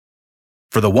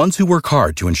For the ones who work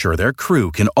hard to ensure their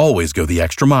crew can always go the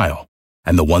extra mile,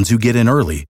 and the ones who get in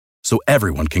early so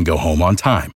everyone can go home on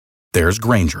time, there's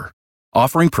Grainger,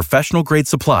 offering professional-grade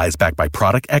supplies backed by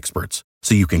product experts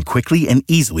so you can quickly and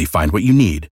easily find what you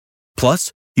need.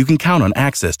 Plus, you can count on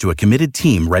access to a committed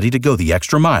team ready to go the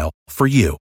extra mile for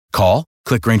you. Call,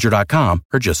 click Grainger.com,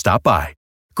 or just stop by.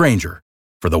 Grainger,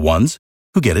 for the ones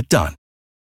who get it done.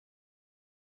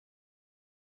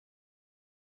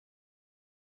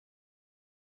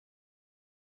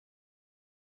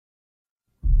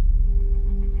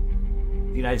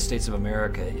 The United States of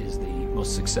America is the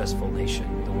most successful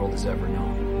nation the world has ever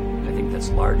known. I think that's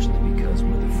largely because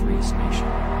we're the freest nation.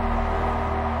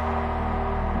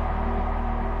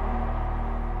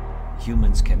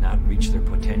 Humans cannot reach their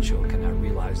potential, cannot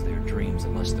realize their dreams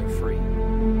unless they're free.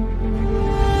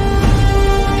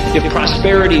 If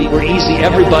prosperity were easy,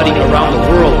 everybody around the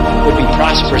world would be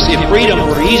prosperous. If freedom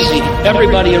were easy,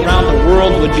 everybody around the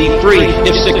world would be free.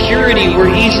 If security were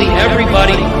easy,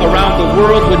 everybody around the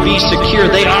world would be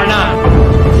secure. They are not.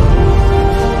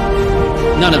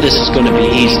 None of this is going to be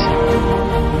easy.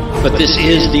 But this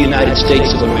is the United States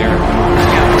of America.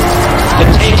 It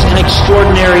takes an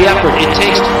extraordinary effort. It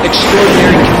takes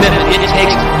extraordinary commitment. It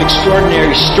takes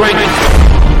extraordinary strength.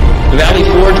 The Valley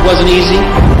Forge wasn't easy.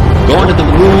 Going to the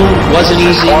moon wasn't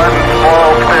easy.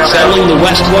 Settling the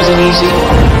West wasn't easy.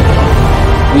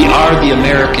 We are the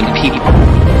American people.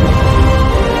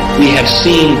 We have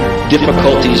seen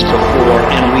difficulties before,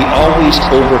 and we always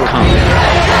overcome them.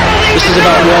 This is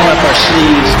about rolling up our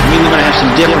sleeves. We might have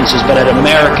some differences, but at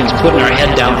Americans putting our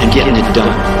head down and getting it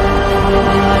done.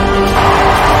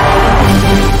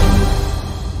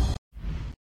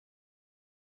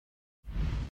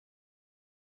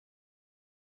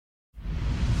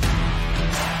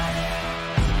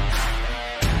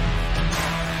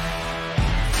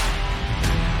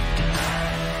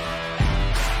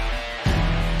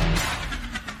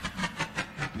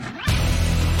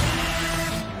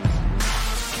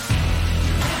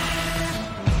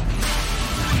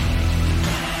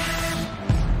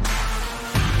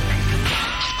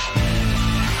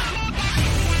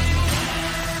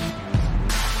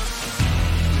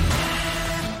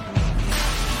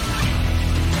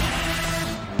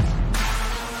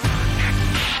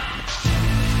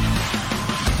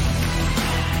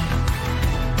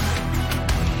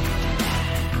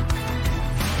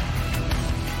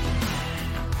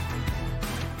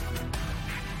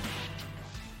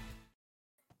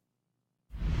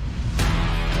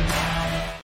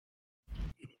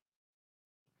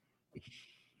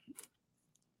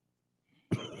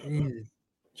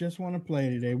 Just want to play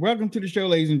today. Welcome to the show,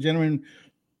 ladies and gentlemen.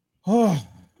 On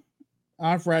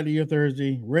Friday or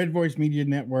Thursday, Red Voice Media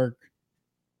Network.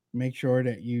 Make sure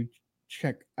that you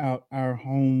check out our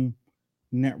home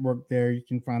network there. You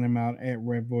can find them out at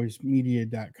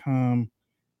redvoicemedia.com.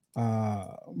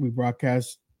 We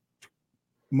broadcast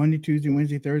Monday, Tuesday,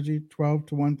 Wednesday, Thursday, 12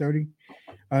 to 1:30.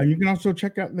 You can also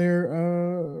check out their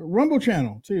Rumble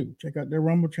channel too. Check out their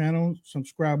Rumble channel.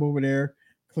 Subscribe over there.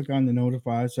 Click on the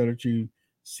notify so that you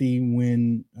see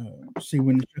when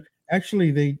actually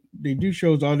they do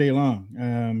shows all day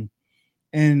long.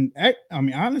 And I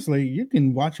mean, honestly, you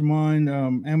can watch them on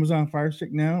Amazon Fire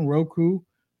Stick now, Roku,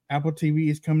 Apple TV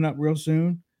is coming up real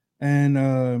soon, and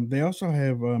they also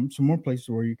have some more places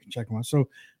where you can check them out. So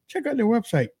check out their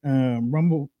website,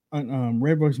 Rumble on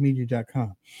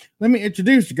redvoicemedia.com. Let me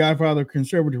introduce the Godfather of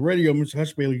Conservative Radio, Mr.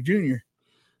 Hush Bailey Jr.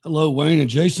 Hello, Wayne and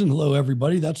Jason. Hello,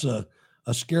 everybody. That's a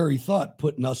scary thought,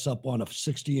 putting us up on a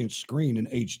 60-inch screen in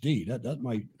HD. That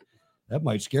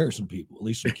might scare some people, at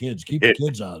least some kids. Keep the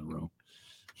kids out of the room.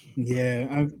 Yeah,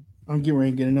 I'm getting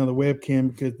ready to get another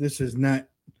webcam because this is not.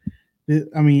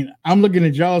 I mean, I'm looking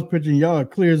at y'all's picture and y'all are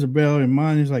clear as a bell, and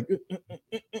mine is like,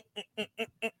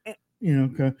 you know.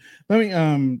 Okay. Let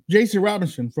me, Jason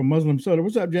Robinson from Muslim Soda.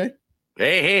 What's up, Jay?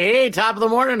 Hey, top of the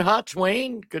morning, Hutch,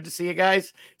 Wayne. Good to see you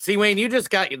guys. See, Wayne, you just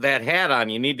got that hat on.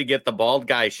 You need to get the bald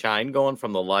guy shine going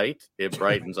from the light. It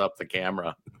brightens up the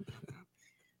camera.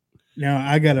 Now,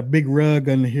 I got a big rug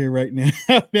under here right now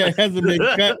that has a big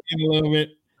cut in a little bit.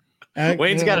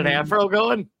 Wayne's got an afro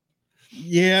going?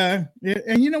 Yeah.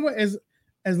 And you know what? As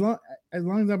long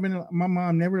as I've been, my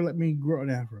mom never let me grow an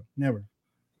afro. Never.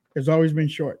 It's always been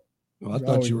short. Well, I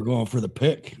thought you were going for the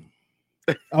pick.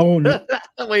 Oh no!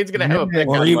 Wayne's gonna have a pick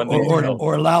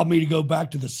or allow me to go back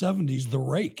to the 70s, the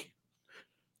rake.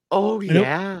 Oh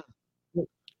yeah.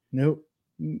 Nope.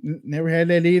 Never had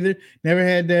that either. Never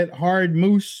had that hard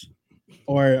mousse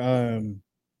or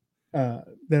that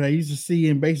I used to see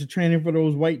in basic training for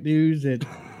those white dudes that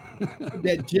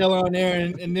that gel on there,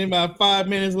 and then about 5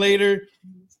 minutes later,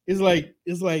 it's like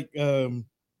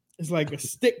It's like a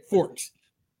stick forks.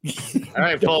 All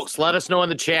right, folks, let us know in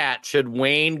the chat. Should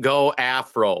Wayne go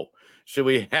afro? Should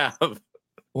we have...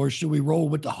 Or should we roll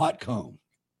with the hot comb?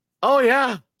 Oh,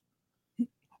 yeah.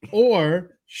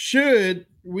 Or should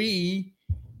we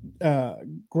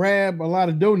grab a lot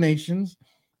of donations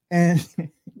and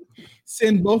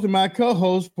send both of my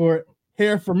co-hosts for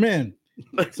Hair for Men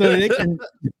so they can...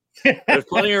 There's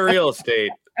plenty of real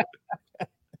estate.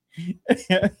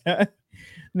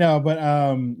 No, but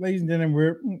ladies and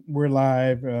gentlemen, we're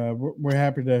live. We're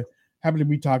happy to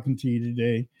be talking to you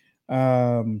today.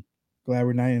 Glad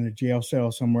we're not in a jail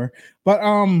cell somewhere. But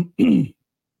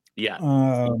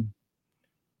yeah.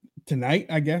 Tonight,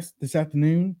 I guess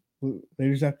later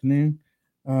this afternoon,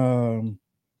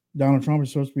 Donald Trump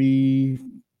is supposed to be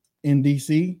in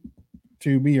DC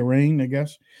to be arraigned, I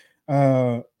guess.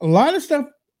 A lot of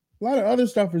other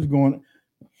stuff is going on.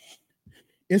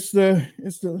 It's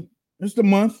the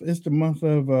month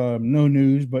of no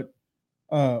news, but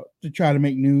to try to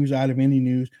make news out of any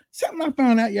news. Something I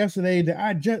found out yesterday that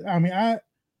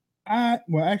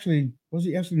was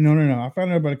it yesterday? No. I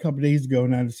found out about a couple of days ago,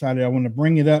 and I decided I want to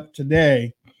bring it up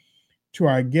today to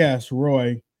our guest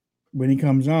Roy when he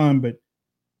comes on. But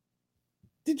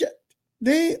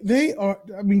they are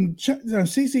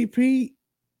CCP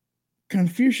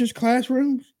Confucius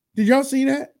Classrooms. Did y'all see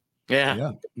that?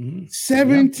 Yeah. Mm-hmm.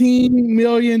 $17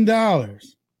 million.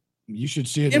 You should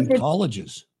see it in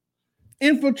colleges.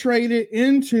 Infiltrated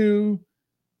into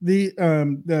the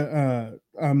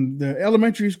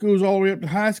elementary schools all the way up to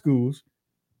high schools.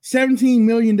 $17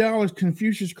 million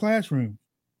Confucius Classroom.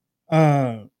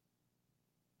 I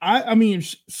mean,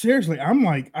 seriously, I'm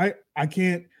like, I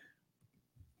can't.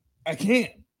 I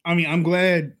mean, I'm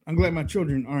glad my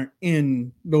children aren't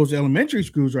in those elementary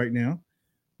schools right now.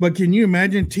 But can you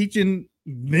imagine teaching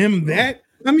them that?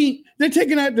 I mean, they're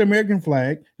taking out the American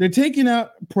flag, they're taking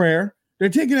out prayer, they're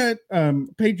taking out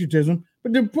patriotism,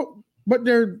 but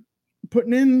they're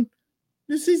putting in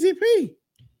the CCP.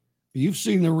 You've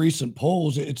seen the recent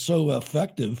polls; it's so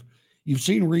effective. You've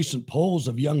seen recent polls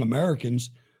of young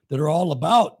Americans that are all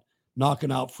about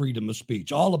knocking out freedom of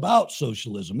speech, all about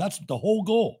socialism. That's the whole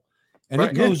goal, and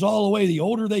it goes all the way. The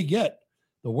older they get,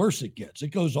 the worse it gets. It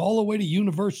goes all the way to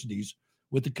universities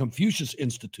with the Confucius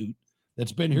Institute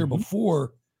that's been here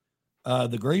before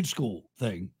the grade school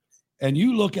thing. And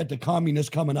you look at the communists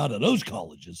coming out of those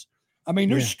colleges. I mean,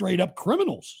 they're straight up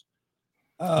criminals.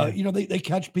 They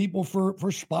catch people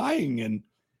for spying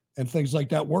and things like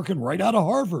that, working right out of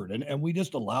Harvard. And we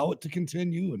just allow it to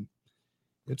continue. And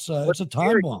it's a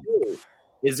time bomb.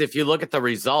 Is if you look at the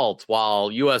results,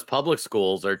 while U.S. public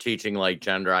schools are teaching like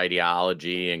gender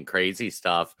ideology and crazy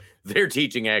stuff, they're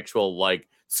teaching actual like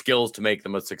skills to make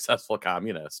them a successful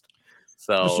communist.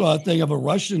 So I saw a thing of a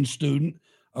Russian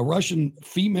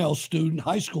female student,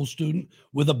 high school student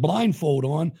with a blindfold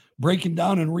on, breaking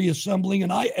down and reassembling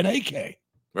an AK.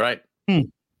 Right.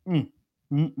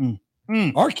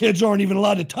 Our kids aren't even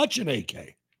allowed to touch an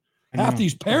AK. Half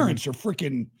these parents are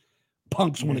freaking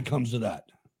punks when it comes to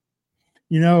that.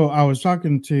 You know, I was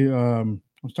talking to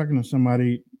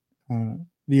somebody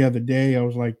the other day. I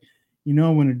was like, you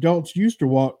know, when adults used to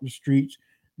walk the streets,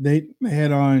 they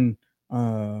had on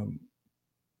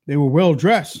they were well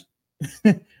dressed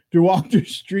to walk the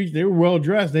streets. They were well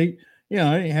dressed. They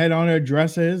had on their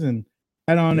dresses and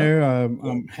had on their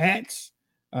hats,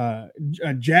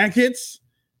 jackets.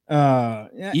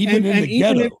 Even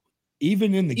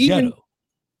in the ghetto.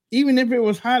 Even if it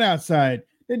was hot outside,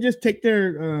 they just take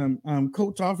their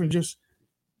coats off and just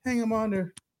hang them on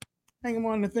the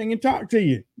thing and talk to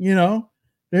you. You know,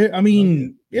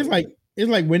 it's like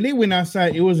when they went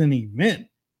outside, it was an event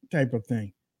type of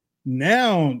thing.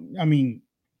 Now, I mean,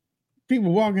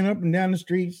 people walking up and down the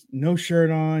streets, no shirt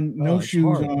on, no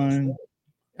shoes on.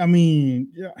 I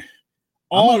mean,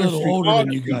 I'm a little older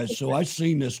than you guys, so I've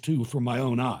seen this too from my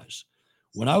own eyes.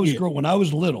 When I was when I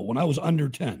was little, when I was under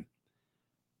 10,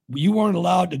 you weren't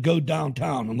allowed to go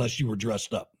downtown unless you were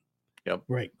dressed up. Yep.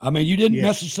 Right. I mean, you didn't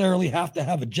necessarily have to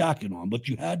have a jacket on, but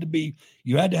you had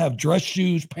to have dress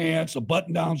shoes, pants, a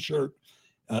button-down shirt,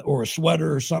 or a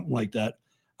sweater or something like that.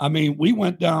 I mean, we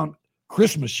went down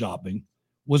Christmas shopping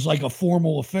was like a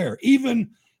formal affair.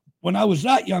 Even when I was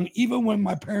that young, even when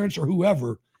my parents or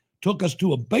whoever took us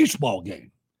to a baseball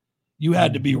game, you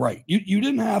had to be right. You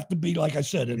didn't have to be, like I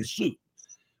said, in a suit.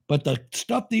 But the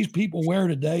stuff these people wear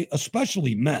today,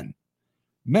 especially men,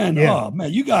 oh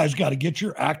man, you guys got to get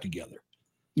your act together.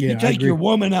 Yeah, you take your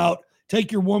woman out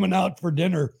for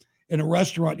dinner in a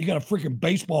restaurant. You got a freaking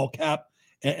baseball cap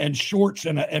and shorts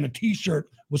and a t-shirt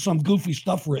with some goofy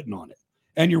stuff written on it.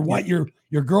 And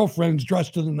your girlfriend's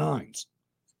dressed to the nines.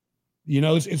 You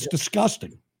know, it's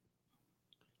disgusting.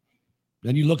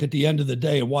 Then you look at the end of the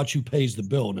day and watch who pays the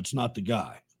bill, and it's not the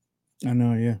guy. I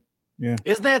know, yeah. Yeah.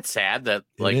 Isn't that sad that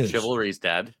like chivalry's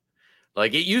dead?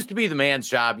 Like it used to be the man's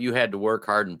job. You had to work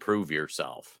hard and prove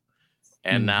yourself.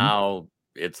 And now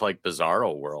it's like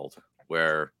bizarro world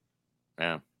where,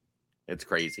 yeah, it's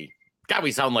crazy. God,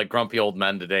 we sound like grumpy old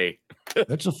men today.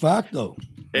 That's a fact, though.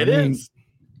 It is.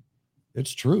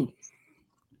 It's true.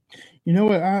 You know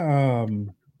what?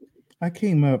 I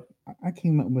came up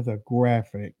with a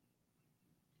graphic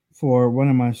for one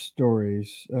of my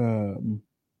stories.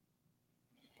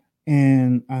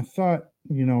 And I thought,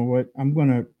 you know what, I'm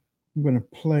gonna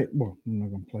play. Well, I'm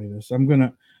not gonna play this.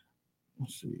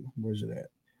 Let's see, where's it at?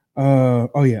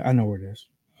 Oh yeah, I know where it is.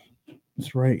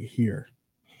 It's right here.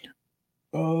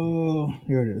 Oh,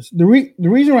 here it is. The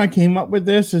reason why I came up with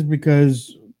this is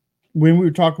because when we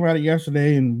were talking about it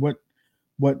yesterday and what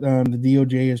the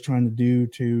DOJ is trying to do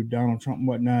to Donald Trump and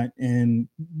whatnot, and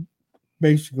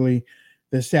basically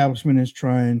the establishment is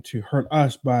trying to hurt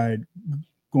us by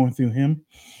going through him.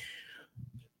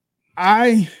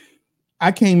 I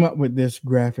came up with this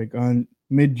graphic on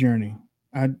Midjourney.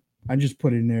 I just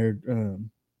put it in there.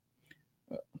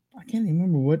 I can't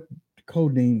remember what the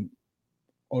code name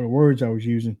or the words I was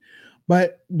using,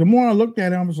 but the more I looked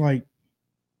at it, I was like,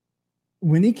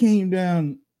 when he came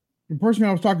down, the person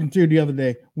I was talking to the other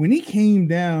day, when he came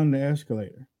down the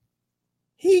escalator,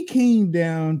 he came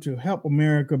down to help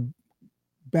America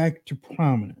back to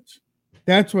prominence.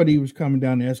 That's what he was coming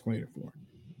down the escalator for.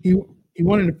 He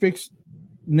wanted to fix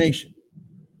the nation.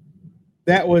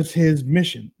 That was his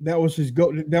mission. That was his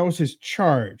go. That was his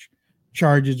charge.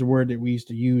 Charge is the word that we used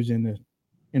to use in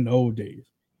the old days.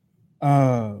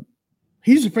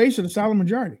 He's the face of the silent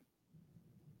majority.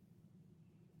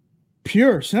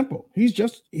 Pure, simple. He's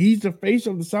the face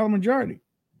of the silent majority,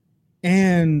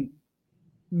 and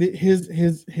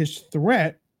his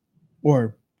threat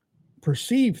or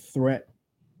perceived threat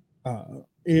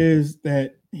is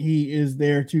that he is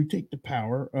there to take the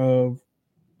power of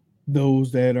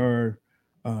those that are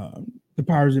the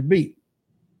powers that be,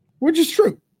 which is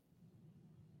true.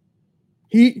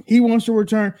 He wants to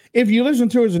return. If you listen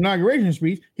to his inauguration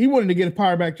speech, he wanted to get the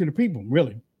power back to the people,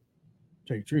 really.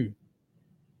 Tell you the truth.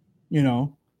 You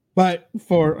know, but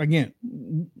for, again,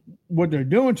 what they're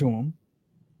doing to him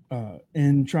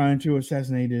and trying to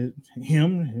assassinate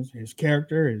him, his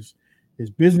character, his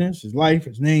business, his life,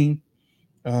 his name,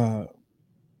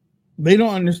 they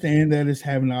don't understand that it's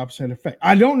having the opposite effect.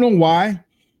 I don't know why.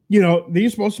 You know,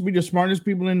 these are supposed to be the smartest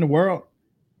people in the world.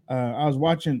 I was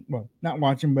watching, well, not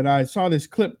watching, but I saw this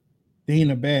clip,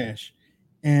 Dana Bash,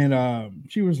 and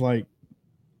she was like,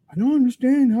 I don't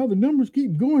understand how the numbers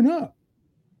keep going up.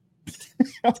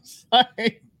 I was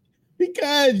like,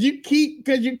 because you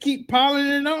keep piling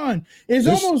it on. It's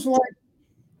almost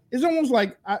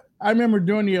like I remember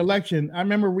during the election, I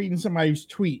remember reading somebody's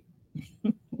tweet.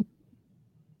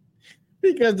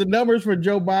 Because the numbers for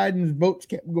Joe Biden's votes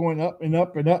kept going up and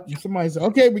up and up. And somebody said,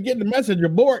 okay, we're getting the message,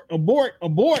 abort.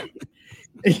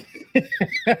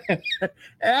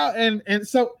 and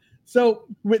so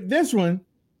with this one,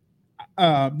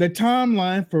 the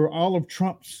timeline for all of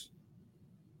Trump's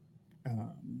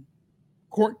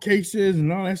court cases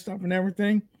and all that stuff and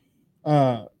everything,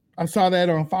 I saw that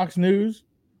on Fox News.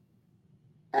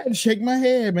 I had to shake my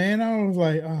head, man. I was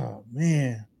like, oh,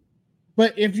 man.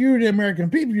 But if you're the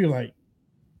American people, you're like,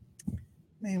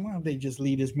 man, why don't they just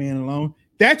leave this man alone?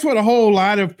 That's what a whole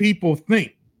lot of people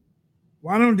think.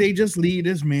 Why don't they just leave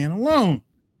this man alone?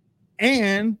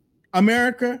 And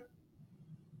America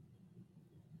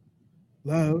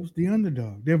loves the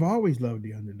underdog. They've always loved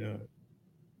the underdog.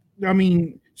 I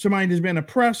mean, somebody that's been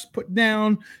oppressed, put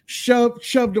down,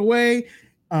 shoved away.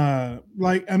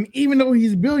 Even though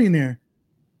he's a billionaire.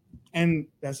 And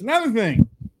that's another thing.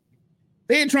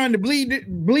 They're trying to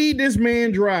bleed this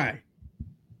man dry.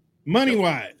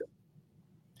 Money-wise.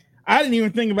 I didn't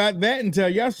even think about that until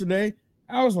yesterday.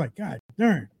 I was like, God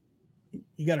darn.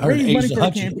 You got to raise money for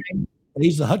the campaign.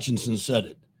 Asa Hutchinson said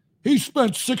it. He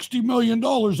spent $60 million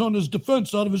on his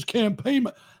defense out of his campaign.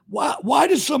 Why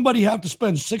does somebody have to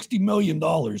spend $60 million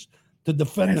to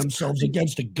defend themselves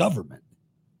against a government?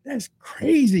 That's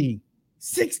crazy.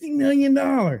 $60 million.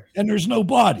 And there's no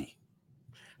body.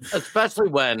 Especially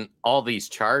when all these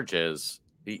charges,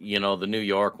 you know, the New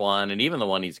York one and even the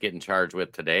one he's getting charged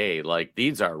with today, like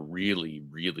these are really,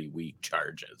 really weak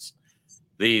charges.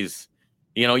 These,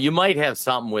 you know, you might have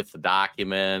something with the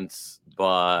documents,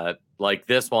 but like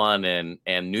this one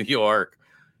and New York,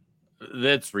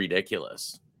 that's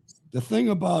ridiculous. The thing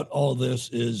about all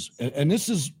this is, and this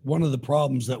is one of the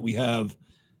problems that we have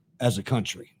as a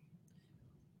country,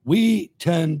 we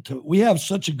have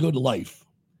such a good life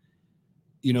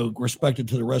respected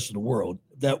to the rest of the world,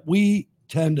 that we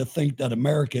tend to think that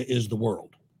America is the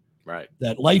world. Right.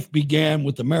 That life began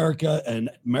with America and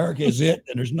America is it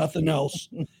and there's nothing else.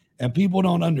 And people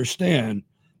don't understand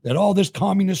that all this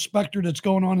communist specter that's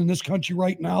going on in this country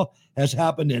right now has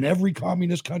happened in every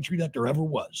communist country that there ever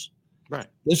was. Right.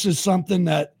 This is something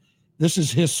this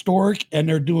is historic, and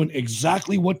they're doing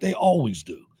exactly what they always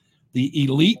do. The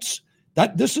elites,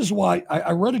 this is why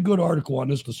I read a good article on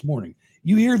this morning.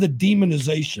 You hear the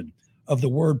demonization of the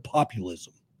word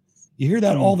populism. You hear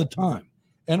that all the time.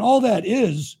 And all that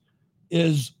is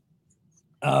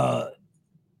the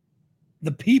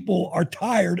people are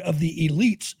tired of the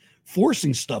elites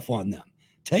forcing stuff on them,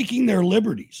 taking their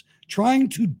liberties, trying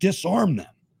to disarm them.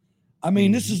 I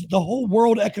mean, this is the whole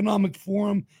World Economic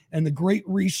Forum and the Great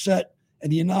Reset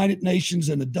and the United Nations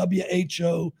and the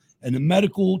WHO and the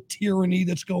medical tyranny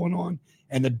that's going on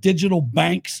and the digital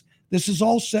banks. This is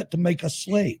all set to make us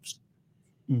slaves.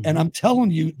 And I'm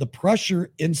telling you, the pressure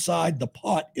inside the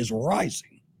pot is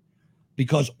rising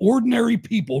because ordinary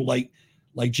people like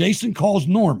Jason calls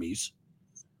normies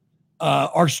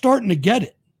are starting to get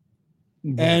it.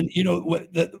 And,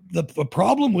 the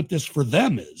problem with this for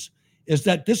them is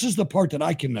that this is the part that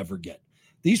I can never get.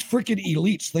 These freaking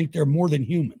elites think they're more than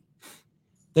human.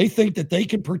 They think that they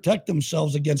can protect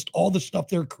themselves against all the stuff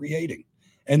they're creating,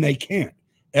 and they can't.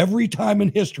 Every time in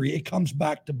history, it comes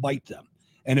back to bite them,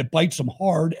 and it bites them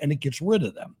hard, and it gets rid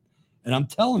of them. And I'm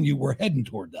telling you, we're heading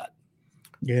toward that.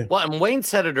 Yeah. Well, and Wayne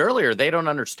said it earlier. They don't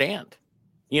understand.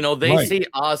 They see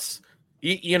us.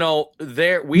 We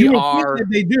are.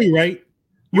 They do, right?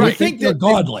 You think they're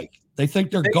godlike. They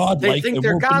think they're godlike. They think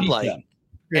they're godlike.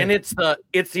 Yeah. And it's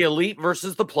the elite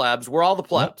versus the plebs. We're all the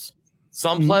plebs.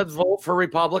 Some plebs vote for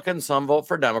Republicans, some vote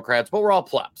for Democrats, but we're all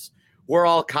plebs. We're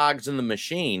all cogs in the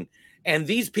machine. And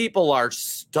these people are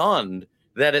stunned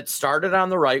that it started on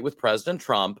the right with President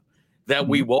Trump, that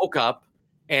we woke up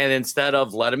and instead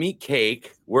of let them eat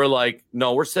cake, we're like,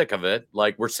 no, we're sick of it.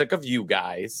 Like, we're sick of you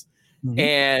guys.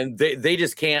 And they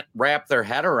just can't wrap their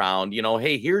head around,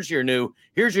 hey, here's your new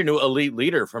elite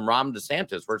leader from Ron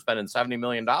DeSantis. We're spending $70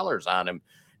 million on him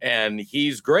and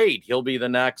he's great. He'll be the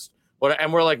next.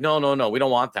 And we're like, no, we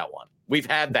don't want that one. We've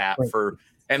had that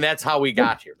and that's how we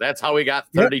got here. That's how we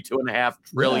got $32.5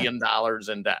 trillion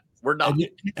in debt. We're done.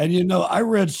 And I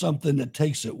read something that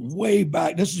takes it way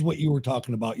back. This is what you were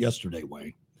talking about yesterday,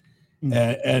 Wayne.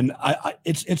 And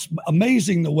it's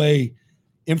amazing the way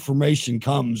information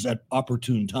comes at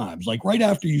opportune times. Like right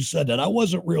after you said that, I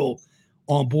wasn't real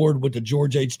on board with the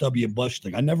George H.W. Bush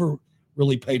thing. I never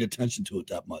really paid attention to it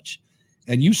that much.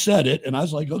 And you said it, and I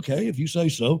was like, okay, if you say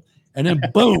so. And then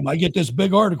boom, I get this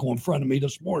big article in front of me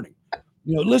this morning.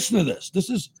 Listen to this.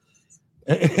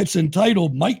 It's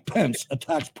entitled Mike Pence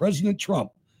Attacks President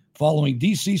Trump Following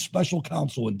D.C. Special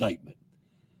Counsel Indictment.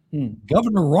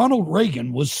 Governor Ronald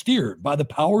Reagan was steered by the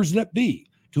powers that be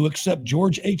to accept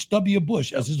George H.W.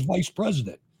 Bush as his vice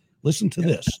president. Listen to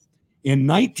this. In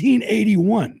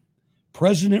 1981,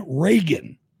 President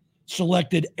Reagan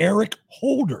selected Eric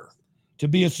Holder to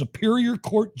be a Superior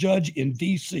Court judge in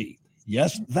D.C.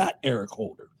 Yes, that Eric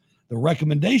Holder. The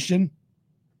recommendation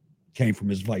came from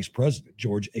his vice president,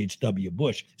 George H.W.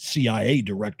 Bush, CIA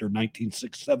director,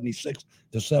 1976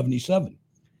 to 77.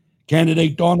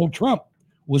 Candidate Donald Trump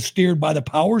was steered by the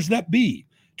powers that be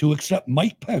to accept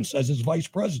Mike Pence as his vice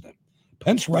president.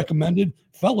 Pence recommended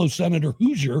fellow Senator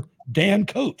Hoosier Dan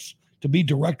Coates to be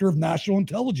director of national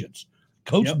intelligence.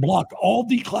 Coates blocked all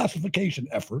declassification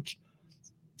efforts.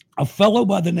 A fellow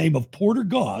by the name of Porter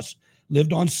Goss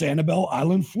lived on Sanibel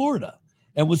Island, Florida,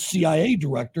 and was CIA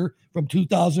director from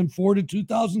 2004 to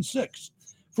 2006.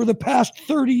 For the past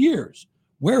 30 years,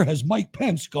 where has Mike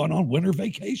Pence gone on winter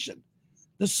vacation?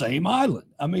 The same island.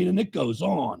 I mean, and it goes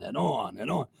on and on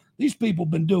and on. These people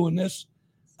have been doing this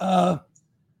the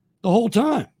whole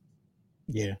time.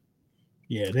 Yeah.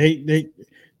 The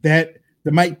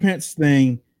Mike Pence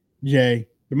thing, Jay,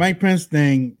 the Mike Pence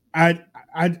thing, I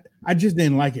just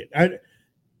didn't like it.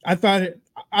 I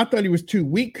thought he was too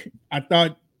weak. I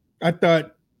didn't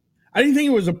think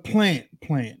it was a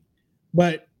plan,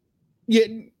 but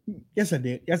yes, I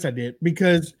did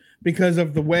because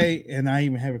of the way, and I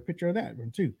even have a picture of that one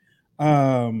too.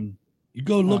 You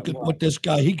go look at what this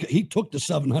guy, he took the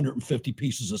 750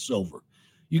 pieces of silver.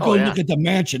 You go look at the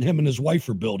mansion him and his wife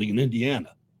are building in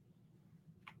Indiana.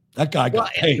 That guy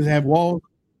got paid. Does it have walls?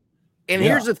 And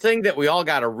here's the thing that we all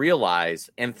got to realize,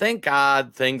 and thank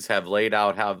God things have laid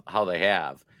out how they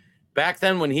have. Back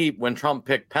then when Trump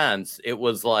picked Pence, it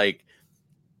was like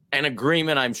an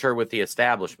agreement, I'm sure, with the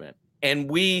establishment.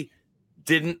 And we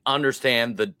didn't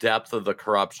understand the depth of the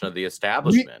corruption of the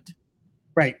establishment.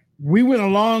 Right. we went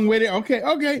along with it.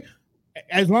 Okay.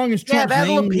 As long as Trump's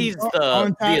that'll name appease is on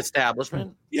the top.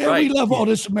 establishment. Yeah, right. we love all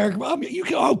this American. I mean, you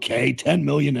can 10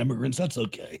 million immigrants. That's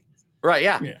okay. Right,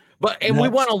 yeah. But we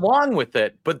went along with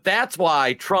it. But that's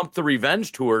why Trump the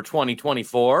Revenge Tour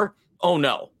 2024. Oh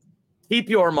no. Keep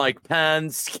your Mike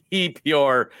Pence, keep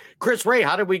your Chris Wray.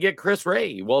 How did we get Chris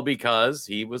Wray? Well, because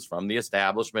he was from the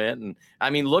establishment. And I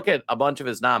mean, look at a bunch of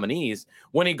his nominees.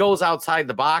 When he goes outside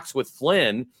the box with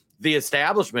Flynn, the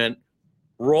establishment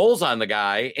rolls on the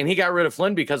guy, and he got rid of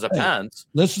Flynn because of Pence.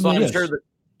 Listen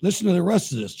to the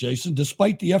rest of this, Jason.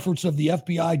 Despite the efforts of the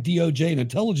FBI, DOJ, and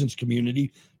intelligence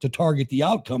community to target the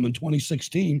outcome in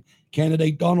 2016,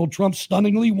 candidate Donald Trump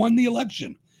stunningly won the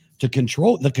election. The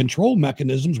control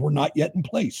mechanisms were not yet in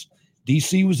place.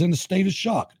 DC was in a state of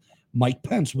shock. Mike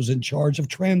Pence was in charge of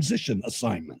transition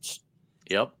assignments.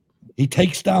 Yep. He in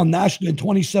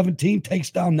 2017,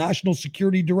 takes down National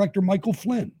Security Director Michael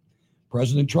Flynn.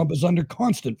 President Trump is under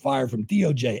constant fire from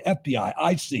DOJ, FBI,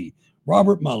 IC,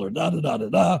 Robert Mueller,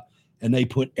 and they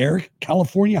put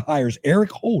California hires Eric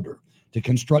Holder to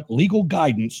construct legal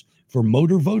guidance for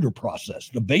motor voter process,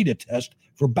 the beta test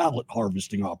for ballot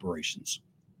harvesting operations.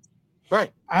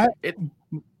 Right.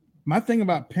 My thing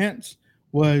about Pence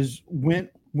was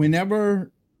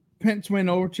whenever Pence went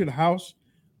over to the House,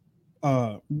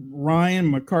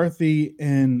 Ryan McCarthy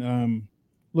and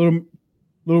little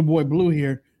boy Blue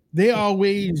here, they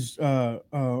always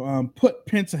put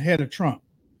Pence ahead of Trump.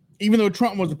 Even though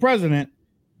Trump was the president,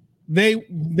 they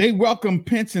welcome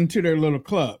Pence into their little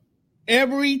club.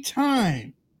 Every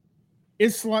time.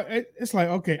 It's like,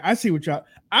 okay, I see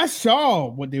I saw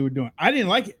what they were doing. I didn't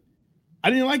like it.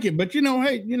 But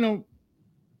hey,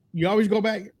 you always go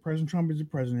back. President Trump is the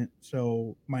president,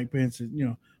 so Mike Pence is,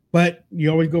 but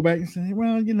you always go back and say,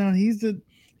 well, he's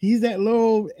that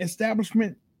little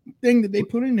establishment thing that they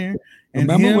put in there. And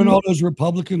remember when all those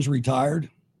Republicans retired?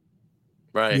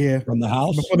 Right. Yeah. From the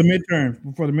House? Before the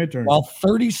midterm. While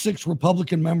 36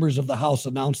 Republican members of the House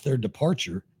announced their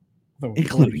departure,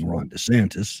 including Ron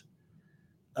DeSantis,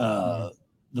 the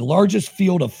largest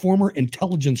field of former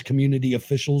intelligence community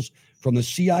officials from the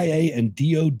CIA and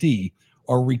DOD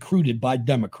are recruited by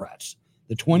Democrats.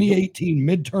 The 2018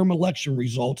 midterm election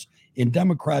results in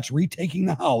Democrats retaking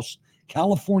the House,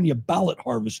 California ballot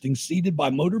harvesting seeded by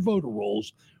motor voter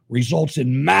rolls results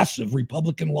in massive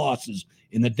Republican losses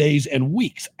in the days and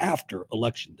weeks after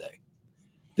Election Day.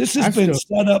 This has been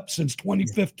set up since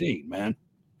 2015, man.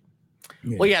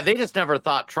 Yeah. Well, yeah, they just never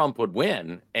thought Trump would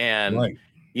win. And, right.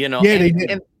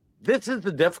 And this is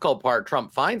the difficult part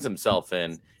Trump finds himself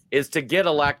in, is to get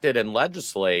elected and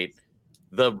legislate.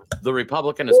 The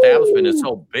Republican establishment is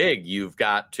so big, you've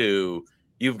got to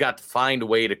find a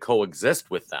way to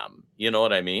coexist with them. You know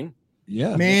what I mean?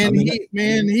 Yeah, man.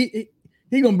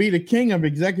 He gonna be the king of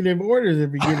executive orders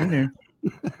if he get in there.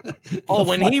 Oh,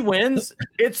 when he wins,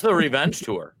 it's the revenge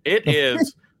tour. It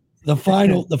is my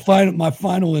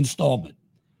final installment.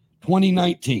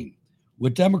 2019,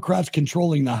 with Democrats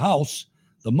controlling the House,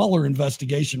 the Mueller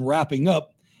investigation wrapping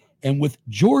up, and with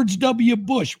George W.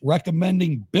 Bush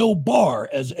recommending Bill Barr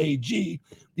as AG,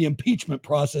 the impeachment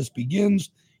process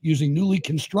begins using newly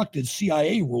constructed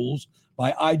CIA rules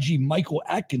by IG Michael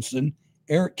Atkinson,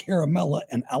 Eric Caramella,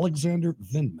 and Alexander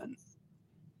Vindman.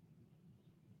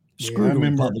 Screw the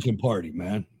Republican Party,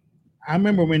 man. I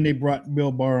remember when they brought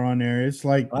Bill Barr on there. It's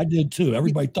like I did too.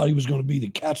 Everybody thought he was going to be the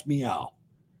cat's meow.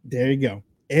 There you go.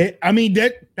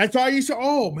 That's all you saw.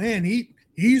 Oh man,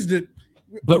 he's the.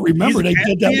 But remember, they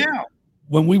did that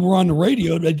when we were on the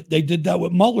radio. They did that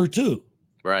with Mueller too.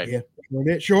 Right.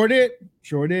 Yeah. Sure did.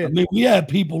 I mean, we had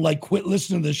people like quit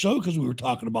listening to the show because we were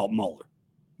talking about Mueller.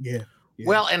 Yeah.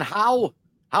 Well, and how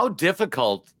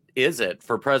difficult is it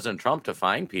for President Trump to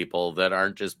find people that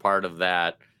aren't just part of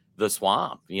the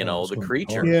swamp, the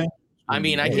creature? Yeah. I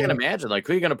mean, I can't imagine. Like,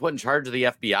 who are you going to put in charge of the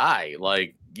FBI?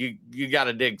 Like, you got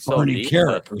to dig so Bernie deep.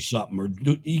 Carrick or something, or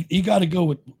you got to go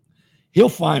with. He'll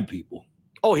find people.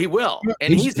 Oh, he will,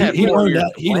 and he learned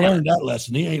that. He learned that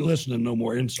lesson. He ain't listening to no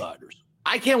more insiders.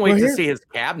 I can't wait to see his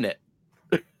cabinet.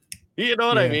 You know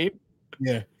what I mean?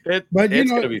 Yeah. It's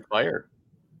going to be fire.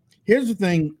 Here's the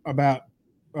thing about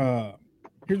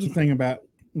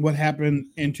what happened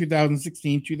in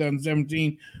 2016,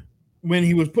 2017, when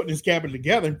he was putting his cabinet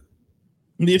together.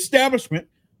 The establishment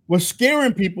was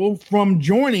scaring people from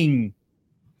joining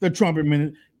the Trump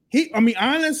administration.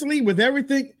 Honestly, with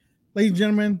everything, ladies and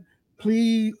gentlemen,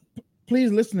 please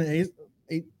listen to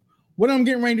what I'm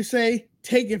getting ready to say.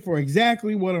 Take it for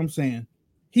exactly what I'm saying.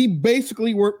 He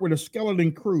basically worked with a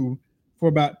skeleton crew for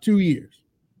about 2 years.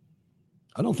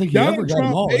 I don't think he ever got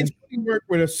them all. Basically worked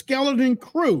with a skeleton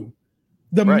crew,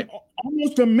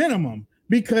 almost a minimum.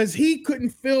 because he couldn't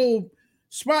fill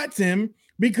spots in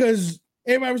because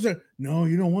everybody was like, no,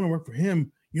 you don't want to work for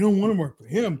him. You don't want to work for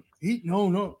him.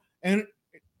 No.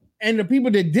 And the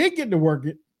people that did get to work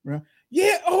it, right?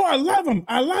 Yeah, oh, I love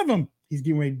him. He's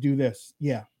getting ready to do this.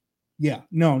 Yeah.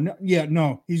 No.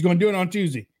 He's going to do it on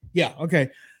Tuesday. Yeah, okay.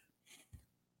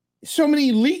 So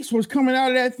many leaks was coming out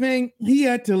of that thing. He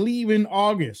had to leave in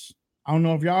August. I don't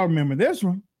know if y'all remember this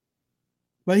one,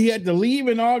 but he had to leave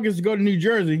in August to go to New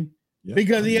Jersey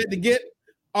because he had to get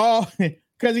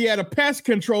because he had a pest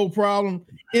control problem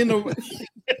in the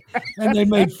and they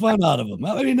made fun out of him.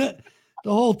 I mean, the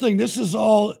whole thing, this is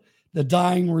all the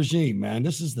dying regime, man.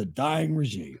 This is the dying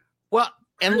regime. Well,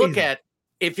 and look at,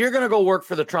 if you're going to go work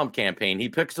for the Trump campaign, he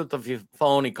picks up the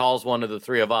phone, he calls one of the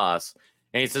three of us,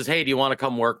 and he says, hey, do you want to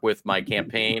come work with my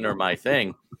campaign or my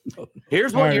thing?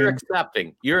 Here's what you're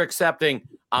accepting. You're accepting,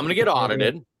 I'm going to get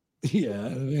audited. Yeah.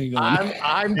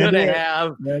 I'm going to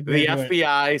have the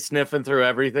FBI sniffing through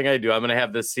everything I do. I'm going to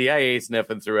have the CIA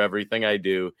sniffing through everything I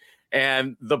do.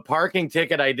 And the parking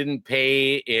ticket I didn't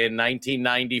pay in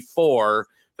 1994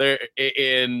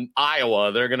 in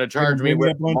Iowa, they're going to charge me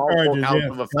with multiple counts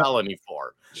of a felony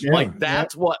for. Yeah, like,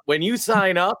 that's what, when you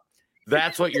sign up,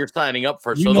 that's what you're signing up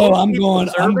for. So I'm going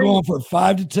for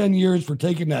 5 to 10 years for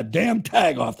taking that damn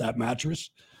tag off that mattress.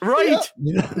 Right.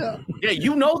 Yeah,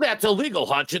 you know that's illegal,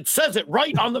 Hutch. It says it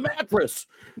right on the mattress.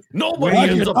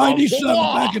 Nobody is above the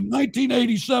law. Back in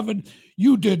 1987,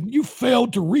 you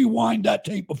failed to rewind that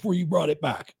tape before you brought it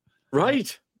back.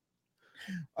 Right.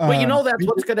 But that's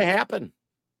what's going to happen.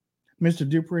 Mr.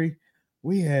 Dupree,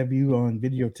 we have you on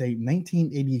videotape.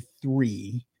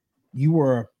 1983, you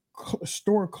were a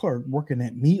store clerk working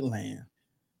at Meatland.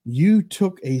 You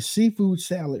took a seafood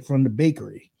salad from the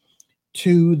bakery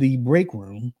to the break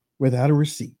room without a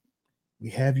receipt. We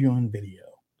have you on video.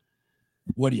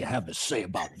 What do you have to say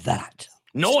about that?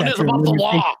 No one is above the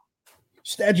law.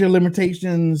 Statute of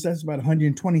limitations, that's about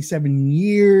 127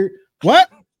 years. What?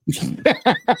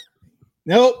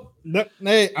 Nope.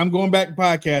 Hey, I'm going back to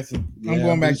podcasting. I'm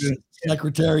going back to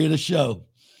secretary of the show.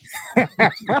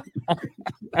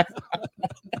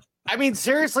 I mean,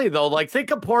 seriously though, like,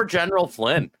 think of poor General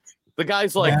Flynn. The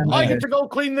guy's like, I get to go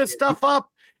clean this stuff up.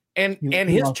 And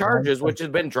his charges, which has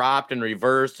been dropped and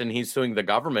reversed, and he's suing the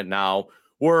government now,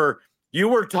 were you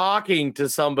were talking to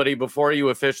somebody before you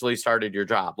officially started your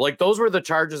job. Like, those were the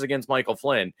charges against Michael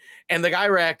Flynn. And the guy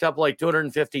racked up like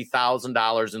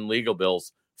 $250,000 in legal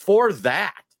bills for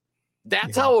that.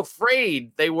 That's how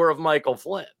afraid they were of Michael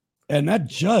Flynn. And that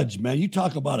judge, man, you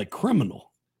talk about a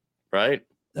criminal. Right.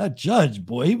 That judge,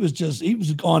 boy, he was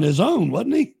on his own,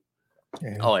 wasn't he?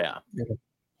 Yeah. Oh, yeah.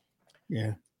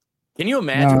 Yeah. Can you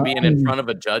imagine being in front of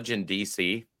a judge in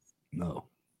D.C.? No.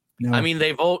 I mean,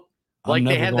 they vote like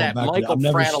they had that Michael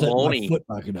Franaloni. Foot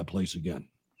back in that place again.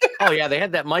 Oh, yeah. They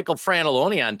had that Michael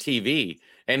Franaloni on TV,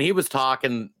 and he was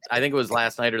talking. I think it was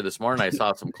last night or this morning. I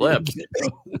saw some clips.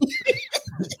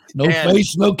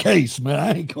 Face, no case, man.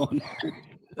 I ain't going.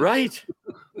 Right.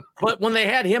 But when they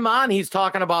had him on, he's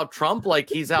talking about Trump like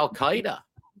he's Al Qaeda.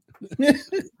 They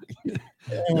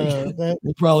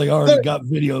probably already got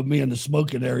video of me in the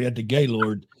smoking area at the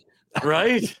Gaylord.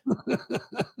 Right?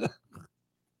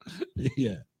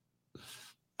 Yeah.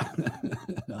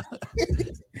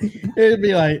 It'd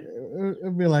be like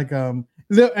and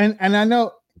I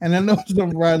know some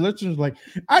of our listeners like,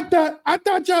 I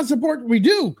thought y'all support. We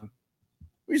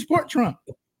support Trump.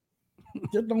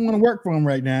 Just don't want to work for him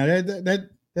right now.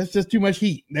 That's just too much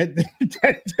heat. That's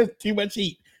just too much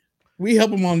heat. We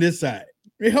help him on this side.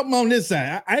 I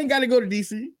ain't got to go to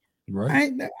DC.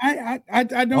 Right. I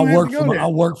don't have to go there.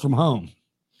 I'll work from home.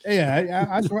 Yeah,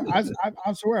 I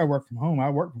swear I work from home. I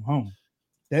work from home.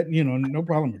 That, no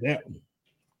problem with that.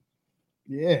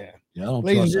 Yeah. Yeah, I don't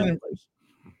trust that place.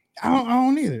 I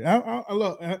don't either. I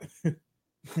look,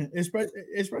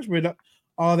 especially with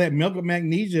all that milk of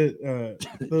magnesia.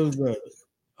 Those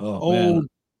old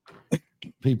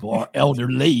people are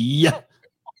elderly,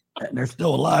 and they're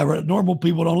still alive. Normal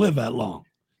people don't live that long.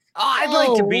 Oh, I'd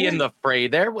like to be in the fray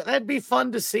there. That'd be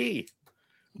fun to see.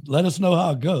 Let us know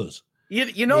how it goes.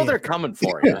 You know they're coming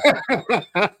for you.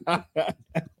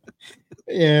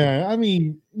 Yeah, I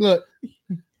mean, look,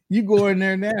 you go in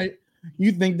there now,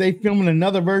 you think they filming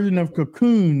another version of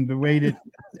Cocoon the way that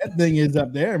thing is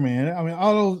up there, man. I mean,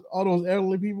 all those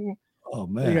elderly people. Oh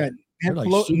man, Nancy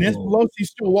Pelosi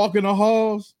still walking the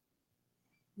halls.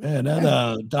 Man, that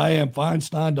Dianne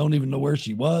Feinstein don't even know where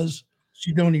she was.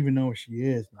 She don't even know where she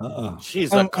is.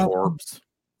 She's a corpse.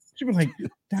 She was like,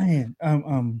 Dianne,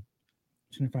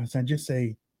 Feinstein, just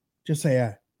say,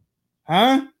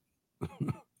 huh?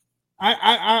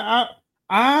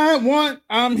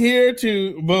 I'm here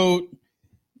to vote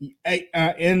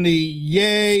in the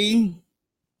yay,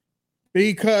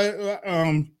 because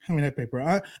hand me that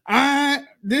paper.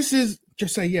 This is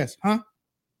just say yes, huh?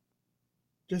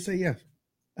 Just say yes.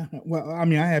 Well, I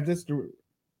mean, I have this to.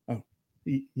 Oh,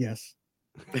 yes.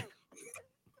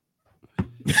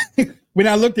 When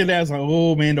I looked at that, I was like,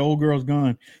 "Oh man, the old girl's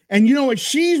gone." And you know what?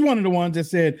 She's one of the ones that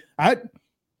said, "I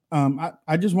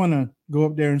just want to go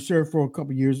up there and serve for a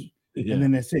couple years, and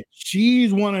then that's it."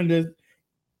 She's one of the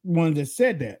ones that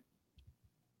said that.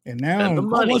 And now, and the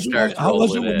money how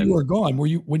was it when you were gone?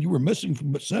 When you were missing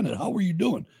from the Senate? How were you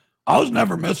doing? I was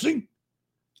never missing.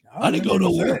 I didn't go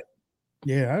nowhere.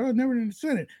 Yeah, I was never in the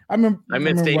Senate. I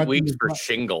missed 8 weeks for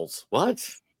shingles. What?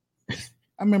 I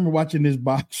remember watching this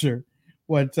boxer.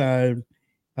 He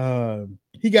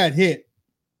got hit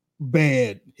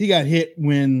bad. He got hit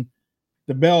when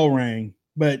the bell rang,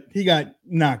 but he got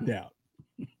knocked out.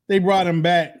 They brought him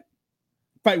back.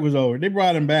 Fight was over. They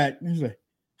brought him back. He was like,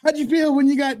 "How'd you feel when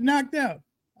you got knocked out?"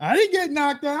 "I didn't get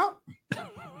knocked out."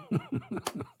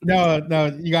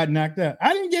 No, you got knocked out.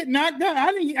 "I didn't get knocked out.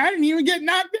 I didn't even get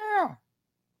knocked out."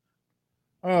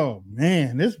 Oh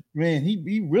man, this man,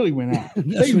 he really went out.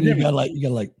 That's when you got like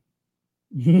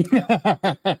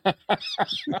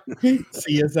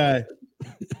CSI.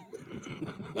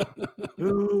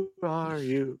 Who are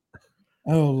you?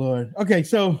 Oh Lord. Okay,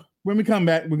 so when we come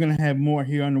back, we're gonna have more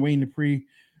here on the Wayne Dupree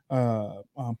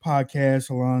podcast,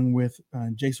 along with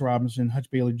Jason Robinson, Hutch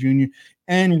Bailey Jr.,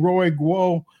 and Roy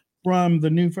Guo from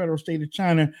the new federal state of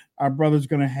China. Our brother's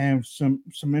gonna have some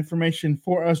information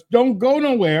for us. Don't go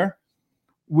nowhere.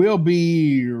 We'll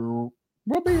be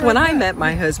right when back. I met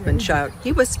my husband, Chuck,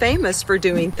 he was famous for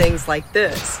doing things like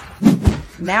this.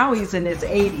 Now he's in his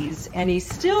 80s, and he's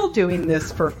still doing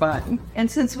this for fun.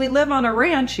 And since we live on a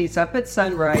ranch, he's up at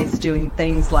sunrise doing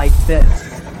things like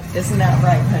this. Isn't that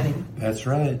right, honey? That's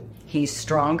right. He's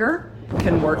stronger,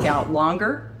 can work out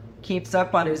longer, keeps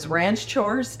up on his ranch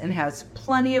chores, and has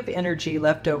plenty of energy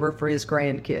left over for his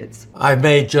grandkids. I've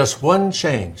made just one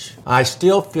change. I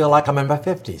still feel like I'm in my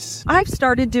 50s. I've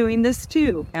started doing this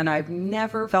too, and I've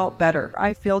never felt better.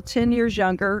 I feel 10 years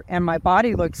younger, and my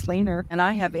body looks leaner, and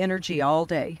I have energy all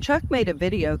day. Chuck made a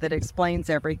video that explains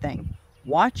everything.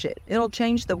 Watch it. It'll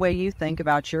change the way you think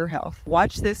about your health.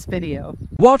 Watch this video.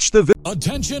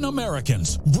 Attention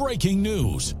Americans, breaking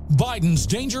news. Biden's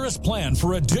dangerous plan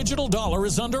for a digital dollar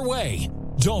is underway.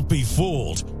 Don't be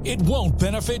fooled. It won't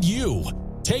benefit you.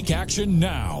 Take action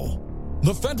now.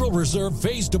 The Federal Reserve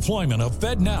phased deployment of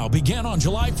FedNow began on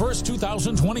July 1st,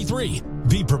 2023.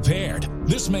 Be prepared.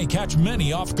 This may catch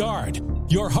many off guard.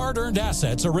 Your hard-earned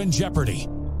assets are in jeopardy.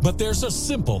 But there's a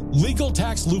simple legal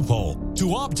tax loophole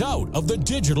to opt out of the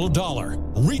digital dollar.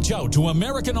 Reach out to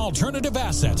American Alternative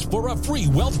Assets for a free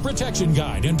wealth protection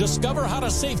guide and discover how to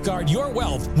safeguard your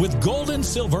wealth with gold and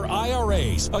silver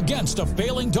IRAs against a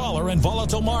failing dollar and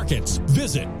volatile markets.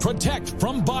 Visit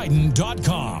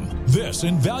protectfrombiden.com. This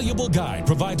invaluable guide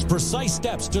provides precise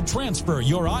steps to transfer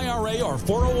your IRA or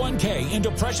 401k into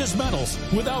precious metals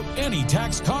without any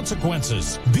tax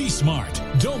consequences. Be smart.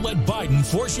 Don't let Biden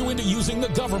force you into using the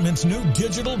government's new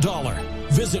digital dollar.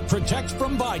 Visit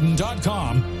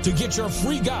protectfrombiden.com to get your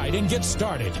free guide and get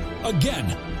started.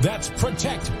 Again, that's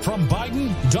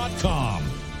protectfrombiden.com.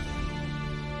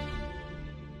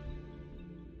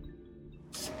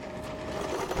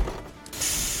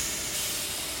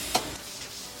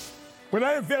 When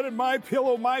I invented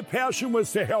MyPillow, my passion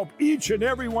was to help each and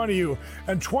every one of you.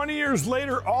 And 20 years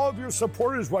later, all of your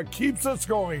support is what keeps us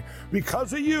going.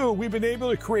 Because of you, we've been able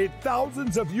to create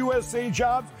thousands of USA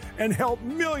jobs and help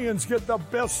millions get the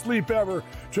best sleep ever.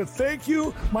 To thank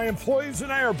you, my employees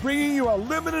and I are bringing you a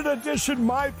limited edition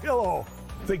MyPillow.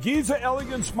 The Giza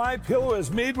Elegance MyPillow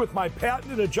is made with my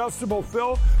patented adjustable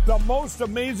fill, the most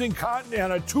amazing cotton,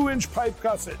 and a 2-inch pipe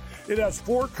gusset. It has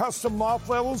 4 custom loft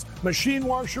levels, machine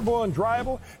washable and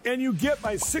dryable, and you get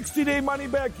my 60-day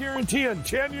money-back guarantee and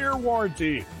 10-year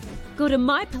warranty. Go to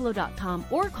MyPillow.com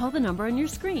or call the number on your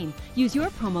screen. Use your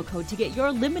promo code to get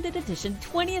your limited edition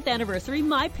 20th anniversary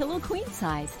MyPillow queen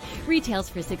size. Retails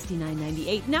for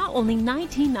 $69.98, now only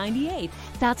 $19.98.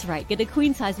 That's right, get a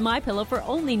queen size MyPillow for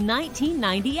only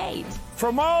 $19.98.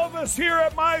 From all of us here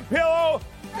at MyPillow,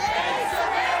 thanks,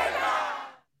 America!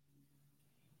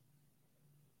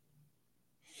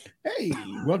 Hey,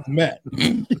 welcome back.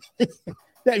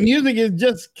 That music is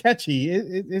just catchy.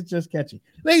 It's just catchy.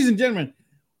 Ladies and gentlemen,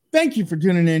 thank you for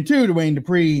tuning in to the Wayne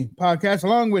Dupree podcast,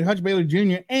 along with Hutch Bailey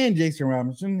Jr. and Jason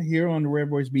Robinson here on the Rare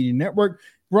Voice Media Network.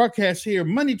 Broadcast here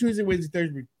Monday, Tuesday, Wednesday,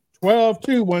 Thursday, 12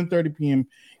 to 1:30 p.m.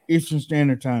 Eastern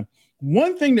Standard Time.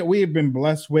 One thing that we have been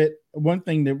blessed with, one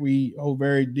thing that we hold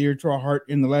very dear to our heart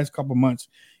in the last couple of months,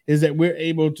 is that we're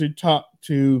able to talk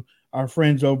to our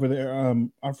friends over there,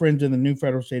 our friends in the new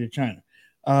federal state of China.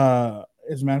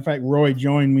 As a matter of fact, Roy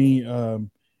joined me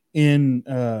in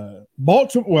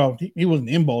Baltimore. Well, he wasn't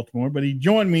in Baltimore, but he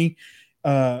joined me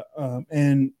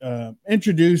and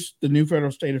introduced the new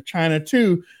federal state of China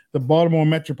to the Baltimore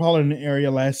metropolitan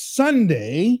area last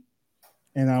Sunday.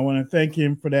 And I want to thank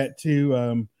him for that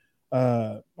too.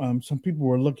 Some people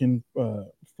were looking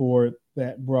for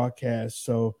that broadcast.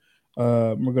 So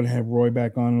we're going to have Roy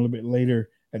back on a little bit later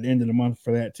at the end of the month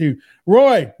for that too.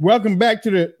 Roy, welcome back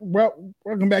to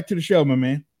the show, my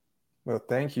man. Well,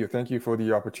 thank you for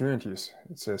the opportunities.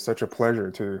 It's such a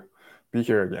pleasure to be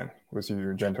here again with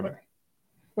you gentlemen.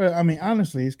 Well, I mean,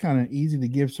 honestly, it's kind of easy to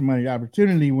give somebody the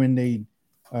opportunity when they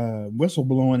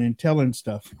whistleblowing and telling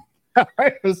stuff.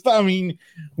 I mean,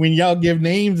 when y'all give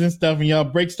names and stuff and y'all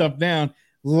break stuff down,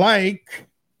 like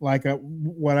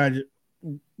what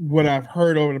I've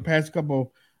heard over the past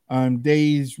couple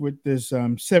days with this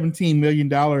 $17 million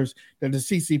that the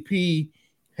CCP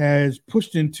has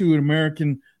pushed into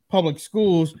American public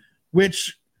schools,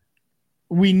 which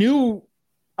we knew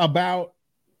about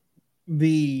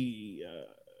the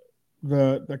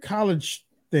college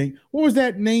thing. What was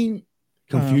that name?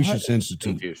 Confucius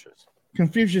Institute.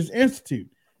 Confucius Institute.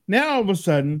 Now all of a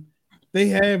sudden they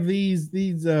have these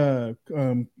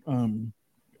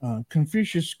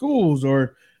Confucius schools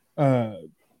or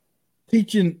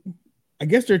teaching. I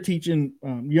guess they're teaching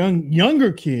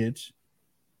younger kids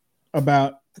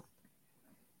about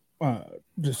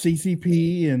the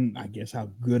CCP and I guess how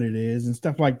good it is and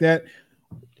stuff like that.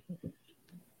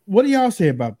 What do y'all say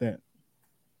about that?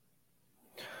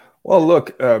 Well,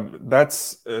 look,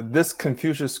 that's this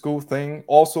Confucius School thing,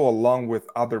 also along with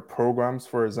other programs.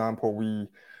 For example, we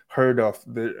heard of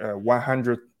the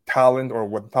 100 talent or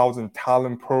 1,000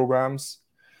 talent programs.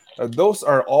 Those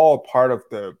are all part of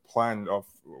the plan of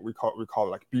we call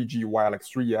it like BGY, like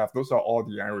 3F. Those are all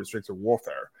the unrestricted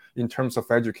warfare in terms of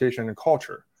education and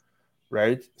culture,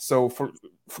 right? So for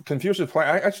Confucius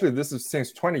plan, actually, this is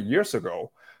since 20 years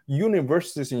ago.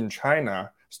 Universities in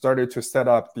China started to set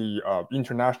up the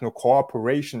international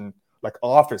cooperation like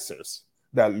offices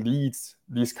that leads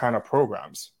these kind of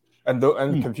programs. And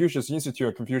Confucius Institute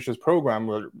and Confucius program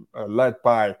were led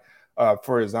by,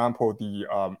 for example, the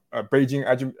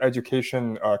Beijing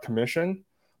Education Commission,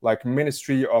 like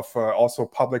Ministry of also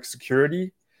Public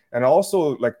Security, and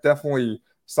also like definitely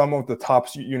some of the top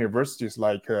universities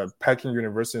like Peking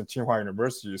University and Tsinghua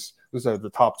universities. Those are the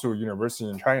top 2 universities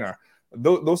in China.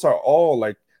 Those are all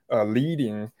like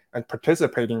leading and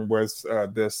participating with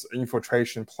this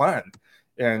infiltration plan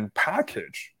and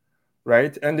package,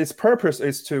 right? And its purpose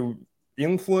is to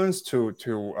influence, to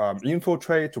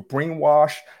infiltrate, to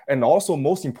brainwash, and also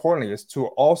most importantly is to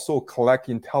also collect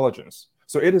intelligence.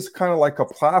 So it is kind of like a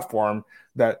platform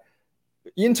that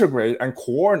integrate and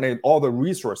coordinate all the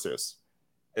resources.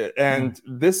 And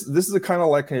this is a kind of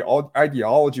like an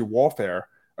ideology warfare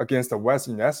against the West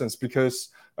in essence, because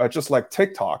just like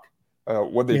TikTok,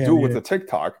 what they do with the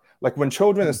TikTok, like when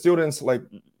children and students, like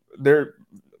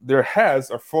their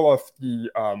heads are full of the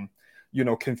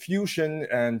confusion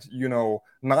and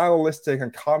nihilistic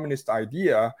and communist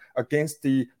idea against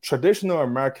the traditional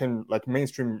American like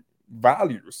mainstream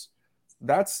values.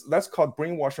 That's called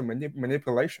brainwashing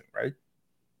manipulation, right?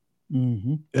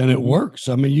 Mm-hmm. And it works.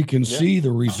 I mean, you can see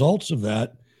the results of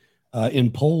that in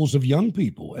polls of young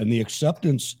people and the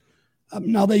acceptance.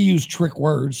 Now they use trick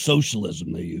words,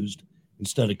 socialism they used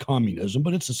instead of communism,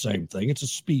 but it's the same thing. It's a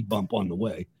speed bump on the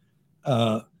way.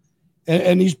 And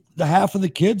the half of the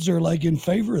kids are like in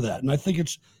favor of that. And I think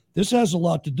this has a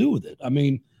lot to do with it. I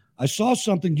mean, I saw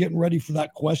something getting ready for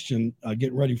that question,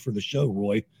 getting ready for the show,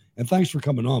 Roy. And thanks for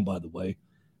coming on, by the way.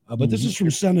 But this is from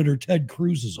Senator Ted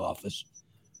Cruz's office.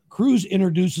 Cruz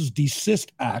introduces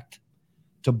Desist Act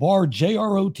to bar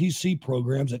JROTC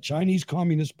programs at Chinese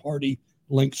Communist Party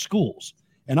linked schools.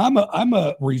 And I'm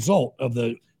a result of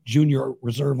the Junior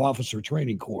Reserve Officer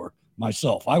Training Corps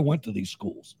myself. I went to these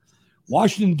schools.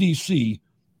 Washington, D.C.,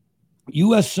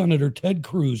 U.S. Senator Ted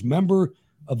Cruz, member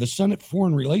of the Senate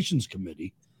Foreign Relations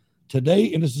Committee,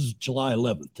 today, and this is July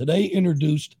 11th, today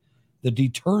introduced the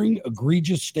Deterring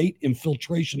Egregious State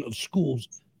Infiltration of Schools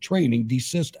Training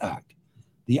Desist Act.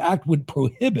 The act would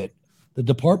prohibit the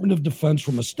Department of Defense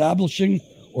from establishing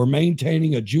or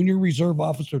maintaining a Junior Reserve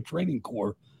Officer Training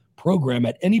Corps program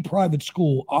at any private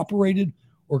school operated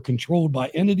or controlled by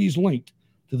entities linked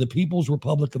to the People's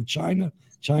Republic of China,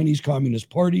 Chinese Communist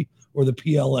Party, or the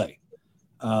PLA.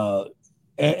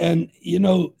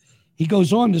 He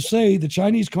goes on to say the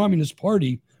Chinese Communist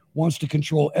Party wants to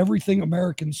control everything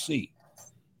Americans see,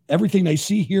 everything they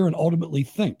see, hear, and ultimately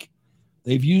think.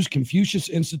 They've used Confucius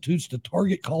Institutes to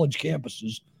target college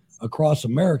campuses across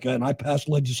America, and I passed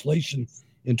legislation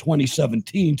in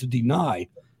 2017 to deny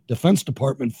Defense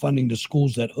Department funding to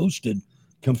schools that hosted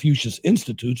Confucius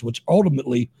Institutes, which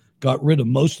ultimately got rid of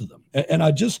most of them. And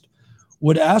I just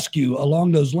would ask you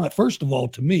along those lines. First of all,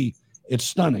 to me, it's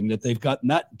stunning that they've gotten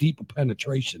that deep a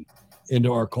penetration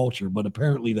into our culture, but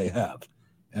apparently they have.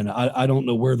 And I don't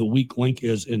know where the weak link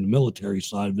is in the military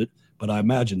side of it, but I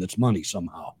imagine it's money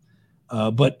somehow.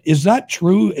 But is that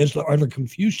true? Are the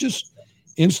Confucius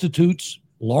Institutes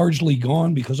largely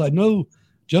gone? Because I know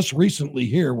just recently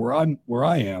here where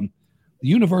I am, the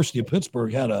University of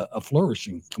Pittsburgh had a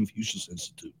flourishing Confucius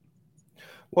Institute.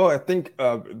 Well, I think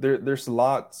there's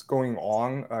lots going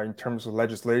on in terms of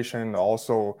legislation,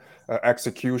 also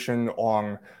execution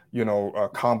on,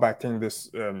 combating this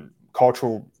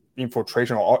cultural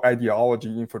infiltration or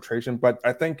ideology infiltration. But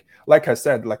I think, like I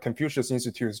said, like Confucius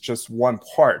Institute is just one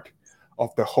part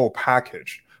of the whole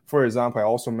package. For example, I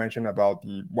also mentioned about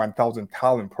the 1,000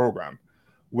 Talent Program,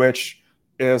 which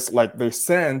is like they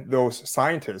send those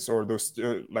scientists or those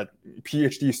like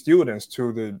PhD students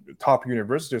to the top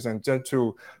universities and then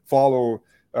to follow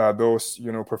those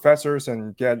professors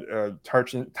and get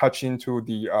touch into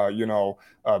the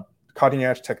cutting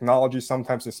edge technology.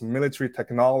 Sometimes it's military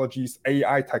technologies,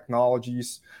 AI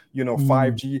technologies,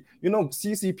 5G.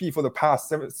 CCP for the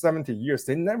past 70 years,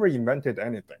 they never invented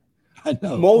anything. I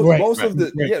know.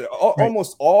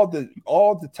 Almost all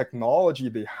the technology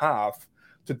they have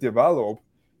to develop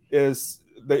is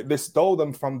they stole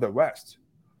them from the West,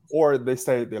 or they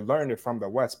say they learned it from the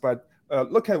West. But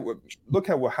look at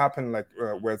what happened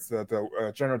with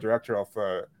the general director of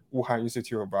Wuhan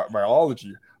Institute of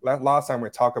Biology. Last time we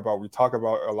talked about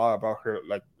a lot about her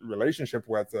relationship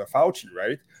with Fauci,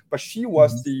 right? But she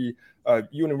was the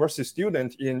university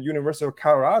student in University of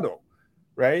Colorado,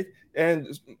 right? And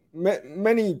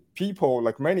many people,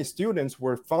 like many students,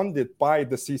 were funded by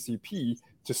the CCP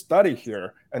to study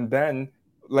here, and then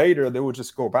later they would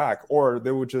just go back, or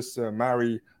they would just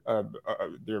marry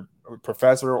their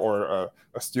professor or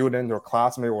a student or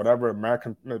classmate or whatever,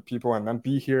 American people, and then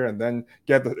be here and then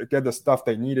get the stuff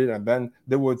they needed, and then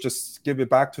they would just give it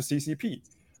back to CCP.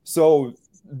 So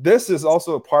this is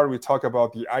also a part we talk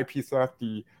about the IP theft,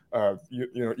 the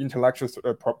intellectual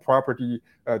property,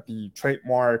 the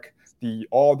trademark,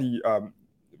 all the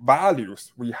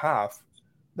values we have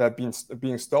that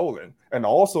being stolen. And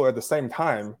also at the same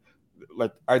time,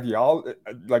 like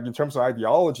in terms of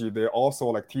ideology, they're also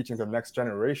like teaching the next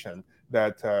generation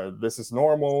that this is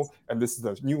normal and this is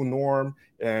the new norm,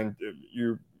 and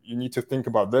you need to think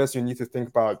about this, you need to think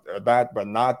about that, but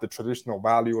not the traditional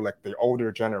value like the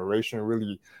older generation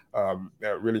really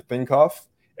think of.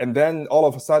 And then all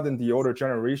of a sudden, the older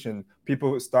generation,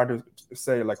 people started to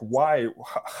say, like,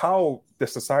 how the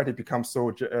society becomes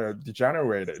so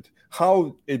degenerated,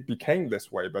 how it became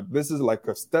this way. But this is like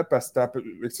a step-by-step,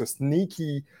 it's a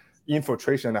sneaky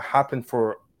infiltration that happened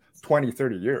for 20,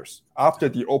 30 years after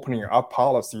the opening up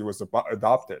policy was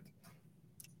adopted.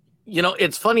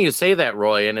 It's funny you say that,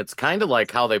 Roy, and it's kind of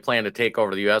like how they plan to take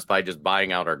over the U.S. by just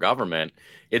buying out our government.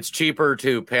 It's cheaper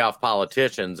to pay off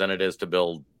politicians than it is to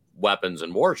build weapons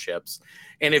and warships.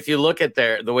 And if you look at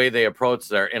the way they approach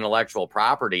their intellectual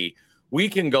property, we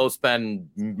can go spend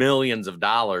millions of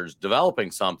dollars developing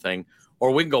something,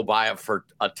 or we can go buy it for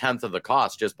a tenth of the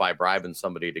cost just by bribing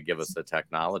somebody to give us the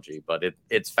technology. But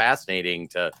it's fascinating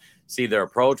to see their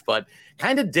approach, but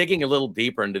kind of digging a little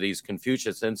deeper into these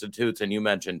Confucius Institutes. And you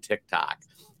mentioned TikTok,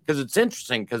 because it's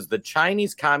interesting because the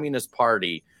Chinese Communist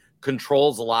Party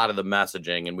controls a lot of the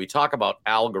messaging, and we talk about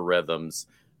algorithms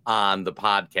on the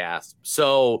podcast.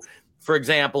 So, for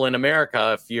example, in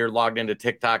America, if you're logged into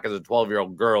TikTok as a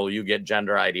 12-year-old girl, you get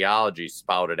gender ideology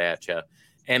spouted at you.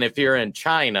 And if you're in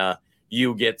China,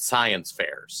 you get science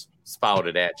fairs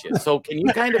spouted at you. So can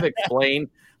you kind of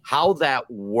explain how that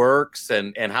works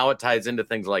and how it ties into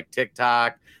things like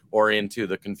TikTok or into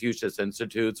the Confucius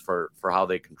Institutes for how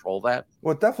they control that?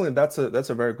 Well, definitely, that's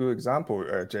a very good example,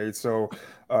 Jay. So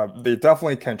they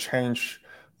definitely can change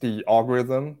the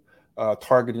algorithm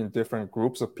targeting different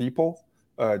groups of people.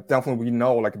 Definitely, we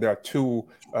know like there are two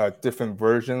different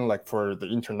versions, like for the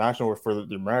international or for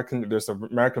the American. There's an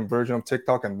American version of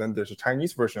TikTok, and then there's a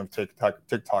Chinese version of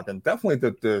TikTok, and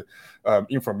definitely the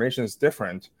information is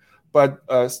different. But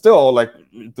still, like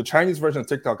the Chinese version of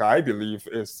TikTok, I believe,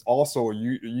 is also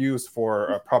used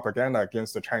for propaganda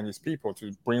against the Chinese people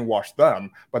to brainwash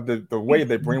them. But the way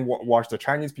they brainwash the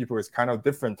Chinese people is kind of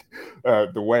different.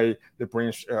 The way they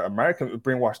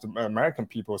brainwash the American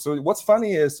people. So what's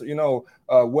funny is,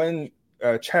 when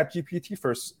ChatGPT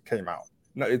first came out,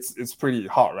 no, it's pretty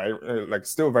hot, right? Like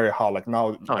still very hot. Like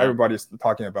now, everybody's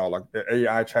talking about like the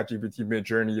AI, ChatGPT,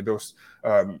 Mid-Journey, those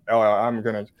LLM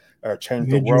gonna change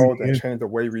the world and change the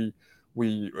way we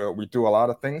do a lot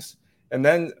of things. And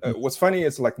then what's funny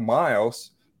is like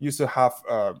Miles used to have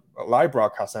a live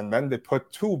broadcast, and then they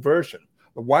put two versions.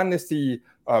 One is the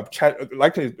chat,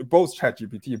 likely both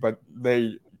ChatGPT, but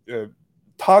they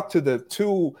talk to the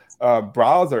two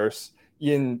browsers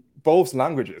in both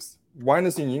languages. One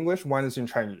is in English, one is in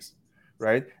Chinese,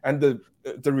 right? And the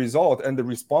result and the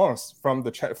response from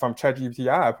from ChatGPT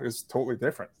app is totally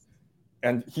different.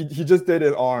 And he just did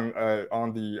it on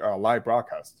the live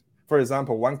broadcast. For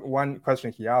example, one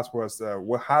question he asked was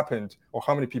what happened or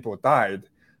how many people died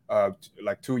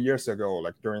like 2 years ago,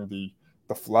 like during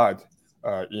the flood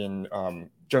in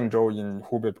Zhengzhou in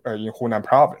Hunan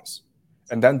province.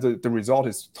 And then the result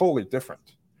is totally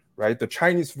different, right? The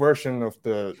Chinese version of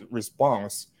the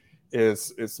response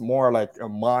is more like a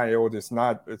mild.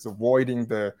 It's avoiding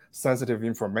the sensitive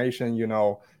information.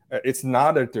 It's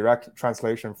not a direct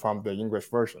translation from the English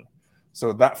version.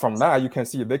 So that from that you can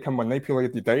see they can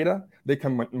manipulate the data, they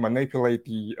can manipulate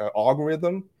the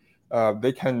algorithm,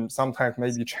 they can sometimes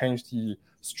maybe change the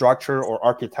structure or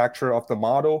architecture of the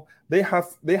model. They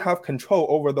have control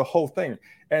over the whole thing,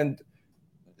 and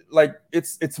like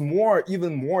it's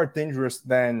even more dangerous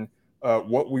than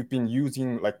what we've been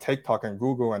using, like TikTok and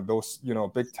Google and those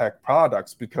big tech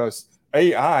products, because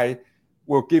AI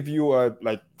will give you a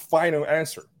like final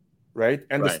answer, right?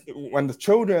 And when the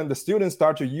children, the students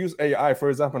start to use AI, for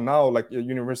example, now like a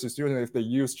university student, if they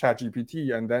use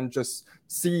ChatGPT and then just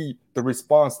see the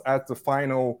response as the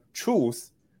final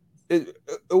truth, it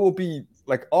will be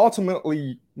like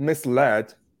ultimately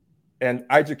misled and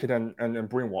educated and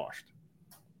brainwashed.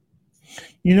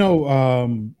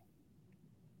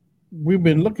 We've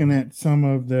been looking at some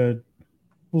of the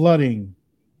flooding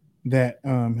that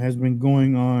has been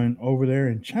going on over there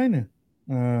in China.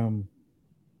 Do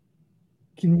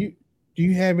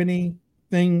you have any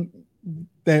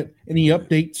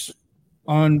updates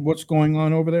on what's going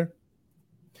on over there?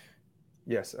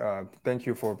 Yes, thank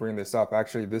you for bringing this up.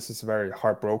 Actually, this is very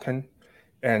heartbroken,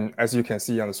 and as you can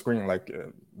see on the screen, like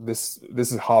this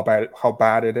is how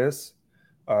bad it is.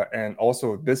 And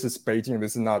also, this is Beijing.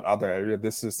 This is not other area.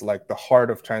 This is like the heart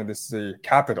of China. This is the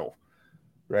capital,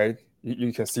 right?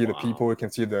 You can see the people. You can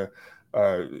see the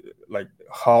like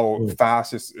how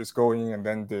fast it's going, and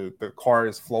then the car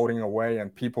is floating away,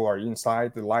 and people are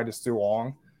inside. The light is still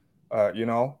on,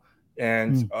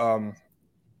 and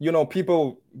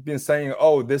people been saying,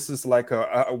 "Oh, this is like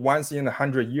a once in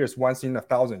 100 years, once in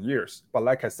 1,000 years." But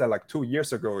like I said, like 2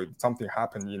 years ago, something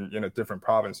happened in different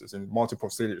provinces in multiple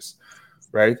cities.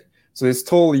 Right, so it's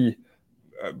totally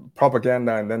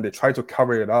propaganda, and then they try to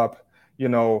cover it up,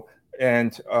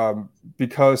 and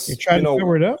because they try to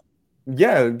cover it up.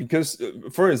 Yeah, because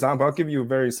for example, I'll give you a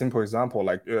very simple example.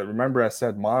 Like remember, I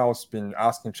said Miles been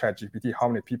asking ChatGPT how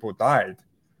many people died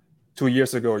 2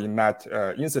 years ago in that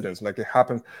incident. Like it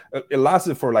happened, it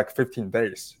lasted for like 15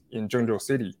 days in Zhengzhou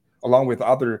city, along with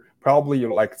other probably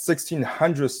like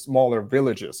 1,600 smaller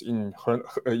villages in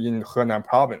Henan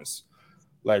province,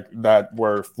 like that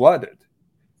were flooded.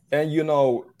 And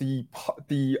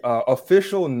the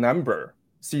official number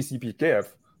CCP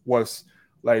gave was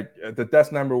like the death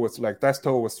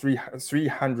toll was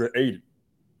 380,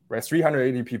 right?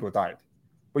 380 people died.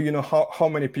 But how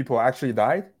many people actually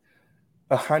died?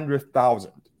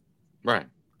 100,000. Right.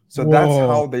 So that's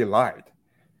how they lied.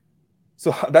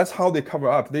 So that's how they cover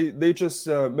up. They just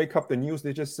make up the news.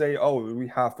 They just say, oh, we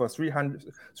have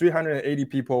 380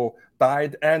 people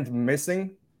died and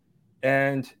missing,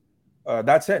 and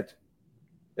that's it.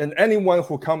 And anyone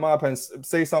who come up and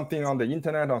say something on the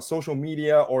internet, on social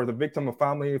media, or the victim of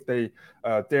family, if they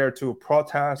dare to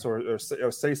protest or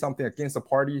say something against the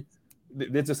party,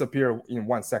 they disappear in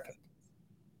 1 second.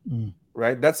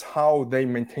 Right? That's how they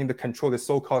maintain the control, the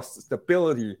so-called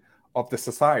stability of the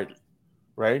society.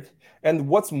 Right? And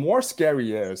what's more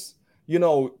scary is,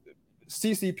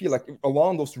 CCP, like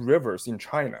along those rivers in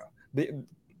China,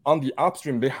 on the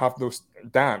upstream, they have those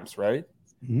dams, right?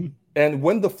 Mm-hmm. And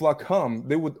when the flood come,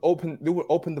 they would open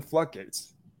the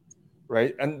floodgates,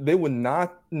 right? And they would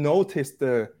not notice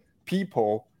the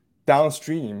people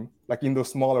downstream, like in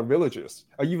those smaller villages,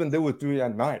 or even they would do it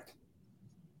at night.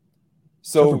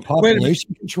 So for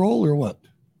population control or what?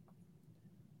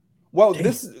 Well,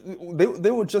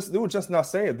 they would just not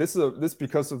say it. This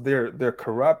because of they're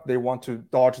corrupt. They want to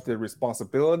dodge their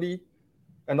responsibility,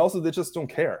 and also they just don't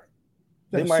care.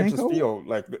 They might just feel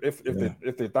like if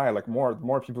they die, like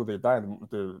more people they die,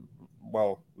 the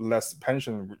less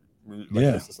pension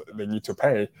they need to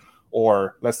pay,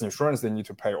 or less insurance they need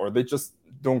to pay, or they just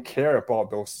don't care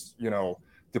about those,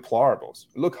 deplorables.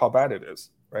 Look how bad it is,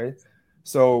 right?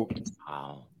 So,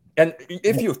 wow. And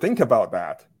if you think about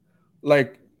that,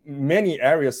 like many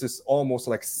areas is almost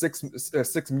like 6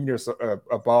 meters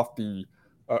above the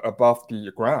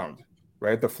ground,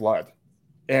 right? The flood,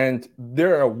 and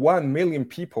there are 1 million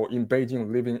people in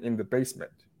Beijing living in the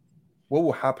basement. What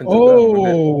will happen to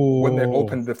them when they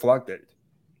open the floodgate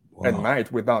at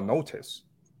night without notice,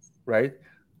 right?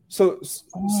 So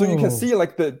you can see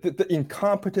like the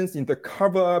incompetence in the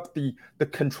cover up, the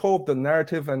control of the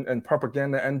narrative and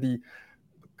propaganda, and the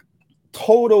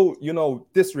total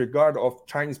disregard of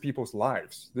Chinese people's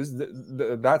lives.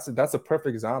 That's a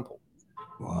perfect example.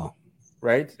 Wow.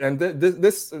 Right, and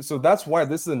so that's why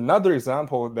this is another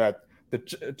example that the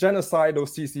genocidal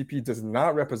CCP does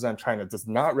not represent China, does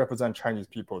not represent Chinese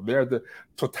people. They're the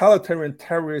totalitarian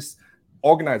terrorist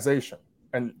organization,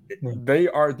 and they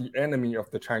are the enemy of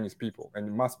the Chinese people,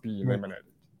 and must be eliminated.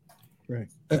 Right.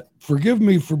 Forgive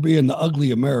me for being the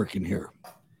ugly American here,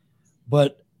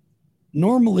 but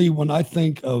normally when I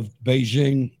think of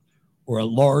Beijing or a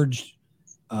large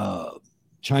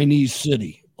Chinese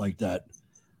city like that,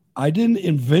 I didn't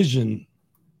envision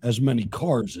as many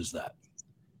cars as that.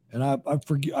 And I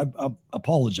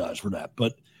apologize for that.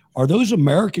 But are those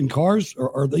American cars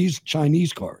or are these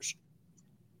Chinese cars?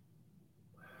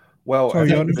 Well,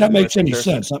 if that makes any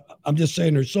sense. I'm just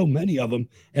saying there's so many of them,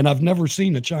 and I've never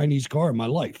seen a Chinese car in my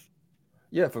life.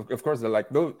 Yeah, of course. They're like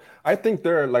those. I think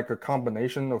they're like a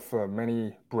combination of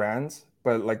many brands.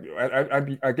 But like,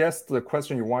 I guess the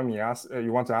question you want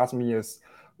to ask me is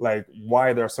like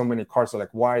why there are so many cars. So like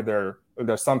why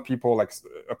there's some people like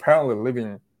apparently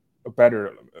living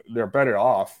better. They're better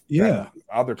off. Yeah, than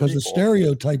other people. Because the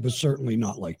stereotype is certainly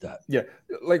not like that. Yeah,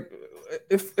 like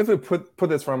if we put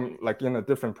this from like in a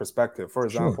different perspective. For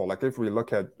example, like if we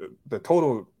look at the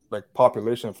total like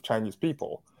population of Chinese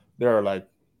people, there are like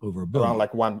over a billion. Around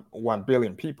like 1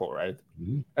 billion people, right?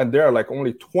 Mm-hmm. And there are like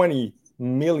only 20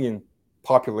 million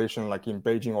population like in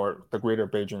Beijing or the greater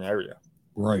Beijing area.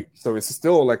 Right. So it's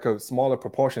still like a smaller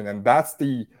proportion, and that's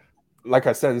like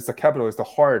I said, it's the capital, it's the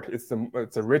heart, it's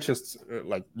the richest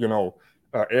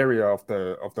area of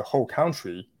the whole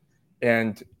country,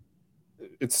 and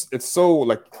it's so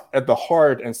like at the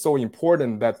heart and so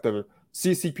important that the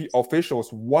CCP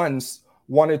officials once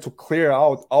wanted to clear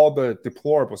out all the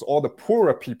deplorables, all the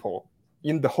poorer people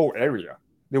in the whole area.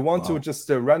 They want to just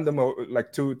run them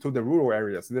like to the rural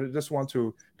areas. They just want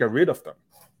to get rid of them,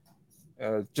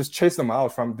 just chase them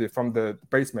out from the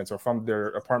basements or from their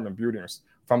apartment buildings,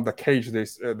 from the cage they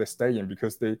stay in,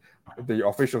 because the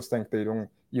officials think they don't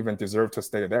even deserve to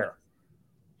stay there.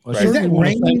 Well,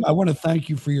 I want to thank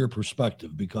you for your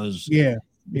perspective, because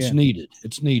it's needed.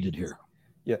 It's needed here.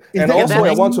 Yeah, and also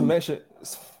I want to mention.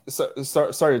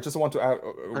 Sorry, I just want to add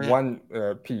one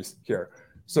piece here.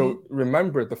 So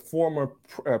remember the former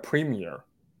premier,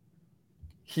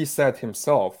 he said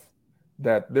himself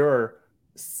that there are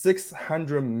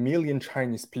 600 million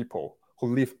Chinese people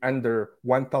who live under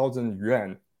 1,000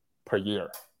 yuan per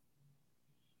year.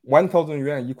 1,000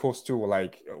 yuan equals to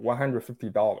like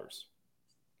 $150.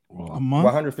 A month?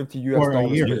 150 US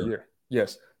dollars per year.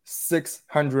 Yes,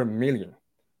 600 million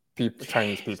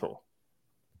Chinese people.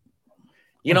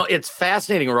 You know, it's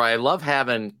fascinating, Roy. I love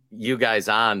having you guys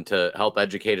on to help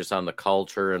educate us on the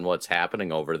culture and what's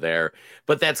happening over there.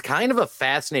 But that's kind of a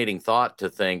fascinating thought to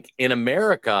think. In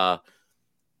America,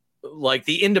 like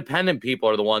the independent people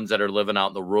are the ones that are living out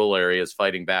in the rural areas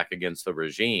fighting back against the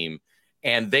regime,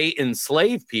 and they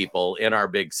enslave people in our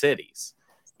big cities.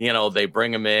 You know, they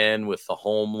bring them in with the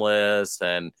homeless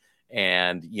and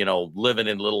you know, living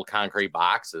in little concrete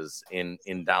boxes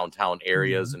in downtown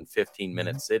areas and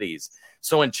 15-minute cities.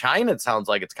 So in China, it sounds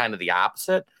like it's kind of the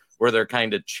opposite, where they're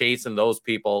kind of chasing those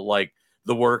people, like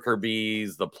the worker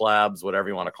bees, the plebs, whatever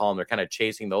you want to call them. They're kind of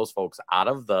chasing those folks out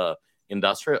of the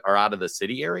industrial or out of the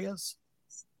city areas.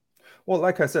 Well,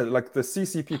 like I said, like the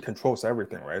CCP controls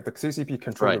everything, right? The CCP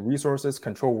controls the resources,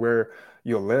 control where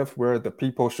you live, where the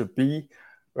people should be,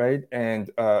 right?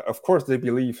 And of course, they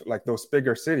believe like those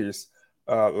bigger cities,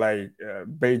 like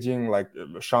Beijing, like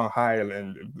Shanghai,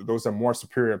 and those are more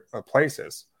superior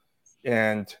places.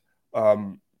 And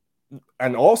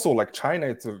also like China,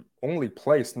 it's the only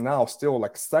place now still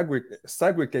like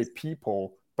segregate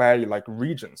people by like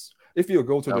regions. If you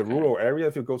go to the rural area,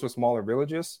 if you go to smaller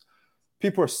villages,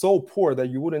 people are so poor that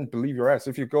you wouldn't believe your ass.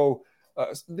 If you go,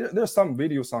 there's some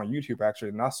videos on YouTube,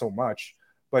 actually, not so much,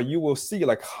 but you will see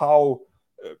like how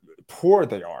poor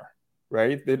they are,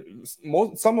 right?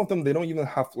 Some of them, they don't even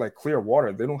have like clear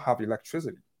water. They don't have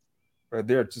electricity, right?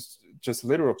 They're just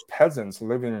literal peasants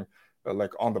living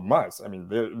like on the muds. I mean,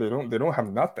 they don't have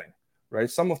nothing. right?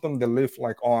 Some of them, they live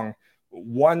like on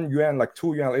 1 yuan, like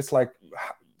 2 yuan. It's like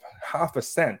half a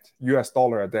cent US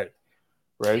dollar a day,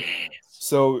 right?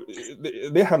 So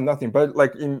they have nothing. But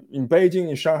like in Beijing,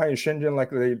 in Shanghai, in Shenzhen, like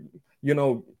they, you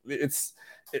know, it's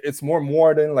more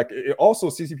modern. Like also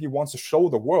CCP wants to show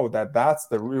the world that that's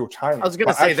the real China. I was going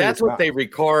to say that's what they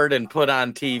record and put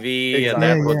on TV, and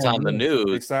that's what's on the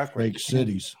news. Exactly. Fake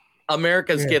cities.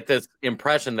 Americans get this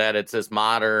impression that it's this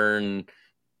modern,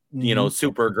 you know,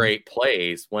 super great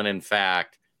place, when in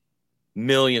fact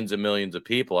millions and millions of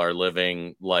people are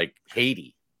living like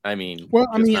Haiti. I mean, well,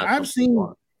 I mean, I've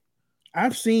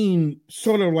seen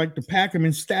sort of like the pack 'em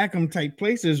and stack 'em type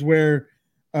places where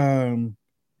some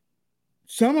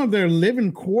of their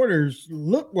living quarters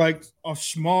look like a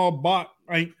small box,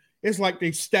 right? It's like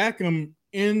they stack them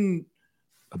in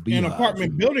an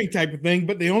apartment building type of thing,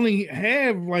 but they only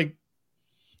have like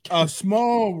a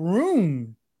small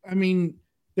room. I mean,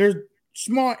 their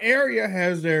small area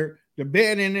has the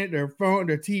bed in it, their phone,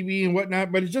 their TV and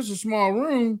whatnot, but it's just a small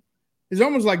room. It's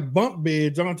almost like bunk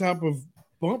beds on top of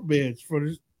bunk beds for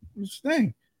this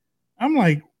thing. I'm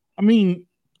like, I mean,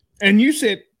 and you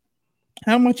said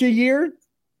how much a year?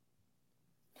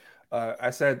 I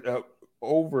said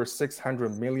over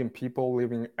 600 million people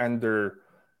living under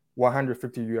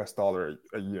 $150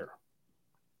 a year.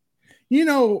 You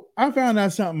know, I found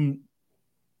out something.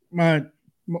 My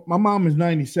mom is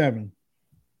 97,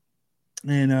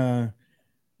 and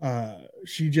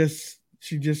she just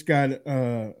got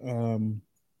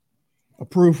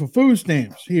approved for food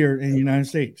stamps here in the United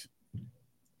States.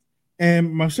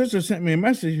 And my sister sent me a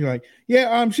message like,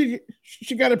 "Yeah, she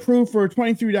got approved for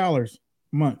 $23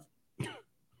 a month."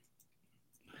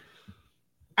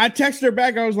 I texted her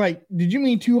back. I was like, "Did you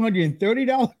mean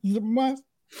 $230 a month?"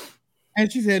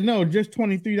 And she said, "No, just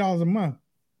 $23 a month."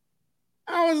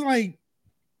 I was like,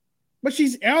 "But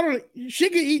she's elderly. She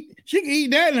could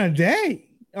eat that in a day.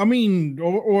 I mean,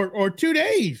 or 2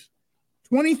 days.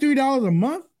 $23 a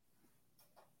month."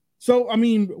 So I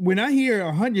mean, when I hear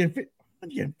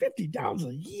 $150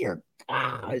 a year,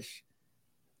 gosh.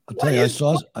 I'll tell you, I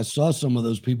saw some of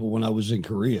those people when I was in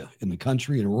Korea, in the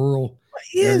country, in rural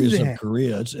areas of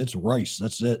Korea. It's rice.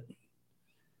 That's it.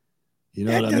 You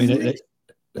know what I mean?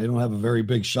 They don't have a very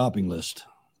big shopping list.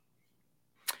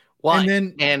 Well,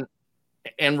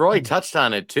 and Roy touched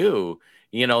on it too.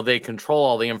 You know, they control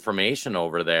all the information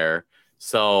over there,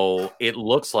 so it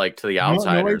looks like to the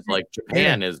outsiders, like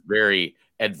Japan is very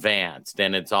advanced,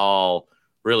 and it's all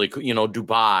really, you know,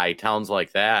 Dubai, towns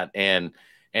like that, and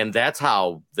that's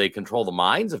how they control the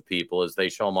minds of people, is they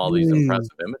show them all these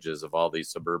impressive images of all these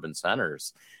suburban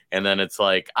centers. And then it's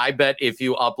like, I bet if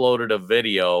you uploaded a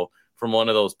video from one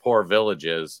of those poor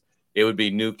villages, it would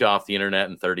be nuked off the internet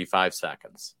in 35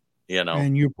 seconds, you know?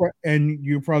 And you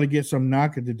probably get some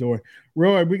knock at the door.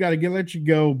 Roy, we got to let you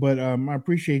go, but I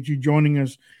appreciate you joining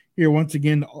us here once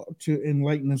again to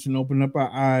enlighten us and open up our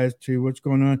eyes to what's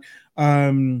going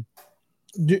on.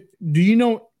 Do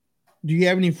you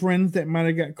have any friends that might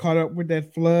have got caught up with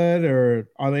that flood, or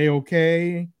are they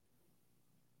okay?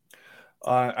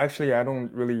 Actually, I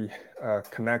don't really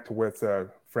connect with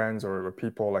friends or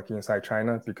people like inside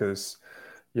China, because,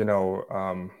 you know,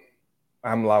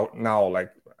 I'm now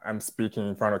like I'm speaking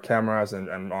in front of cameras and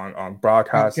on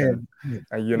broadcast, and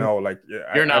you know, like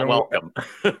you're not welcome.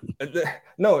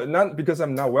 No, not because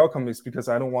I'm not welcome. It's because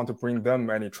I don't want to bring them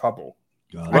any trouble.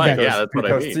 Right? Yeah, that's what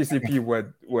I mean. Because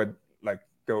CCP would like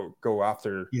go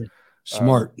after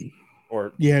smart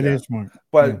it is smart.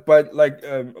 But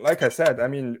like I said, I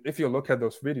mean, if you look at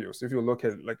those videos, if you look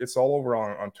at, like, it's all over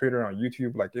on Twitter, on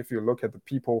YouTube, like if you look at the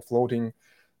people floating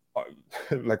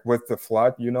like with the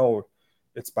flood, you know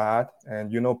it's bad,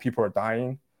 and you know people are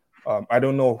dying. I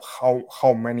don't know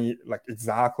how many, like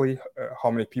exactly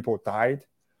how many people died.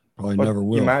 Probably never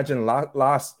will. Imagine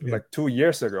last like 2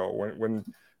 years ago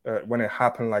when it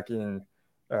happened, like in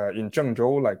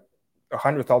Zhengzhou, like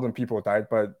 100,000 people died,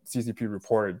 but CCP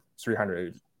reported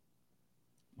 380.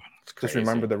 Just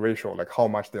remember the ratio, like how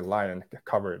much they lie and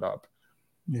cover it up.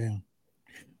 Yeah.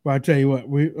 Well, I tell you what,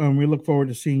 we look forward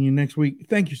to seeing you next week.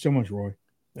 Thank you so much, Roy.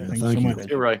 Yeah, thank you so much.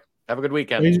 You're right. Have a good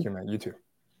weekend. Thank you, man. You too.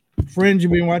 Friends,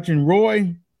 you've been watching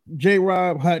Roy, J.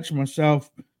 Rob, Hutch, myself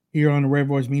here on the Red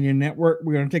Voice Media Network.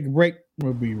 We're going to take a break.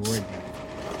 We'll be right back.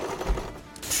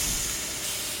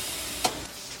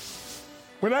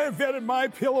 When I invented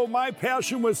MyPillow, my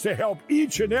passion was to help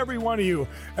each and every one of you.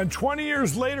 And 20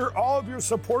 years later, all of your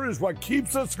support is what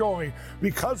keeps us going.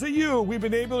 Because of you, we've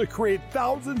been able to create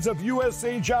thousands of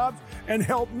USA jobs and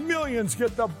help millions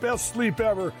get the best sleep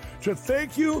ever. To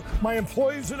thank you, my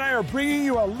employees and I are bringing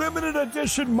you a limited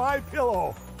edition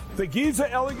MyPillow. The Giza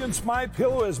Elegance My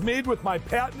Pillow is made with my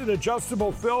patented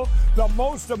adjustable fill, the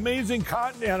most amazing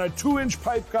cotton, and a 2-inch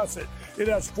pipe gusset. It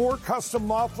has 4 custom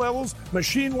loft levels,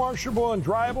 machine washable and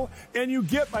dryable, and you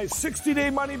get my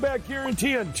 60-day money-back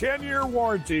guarantee and 10-year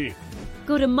warranty.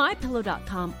 Go to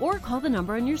mypillow.com or call the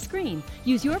number on your screen.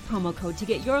 Use your promo code to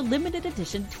get your limited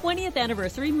edition 20th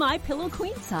anniversary My Pillow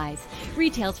queen size.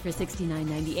 Retails for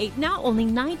 $69.98, now only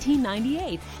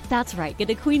 $19.98. That's right, get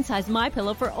a queen size My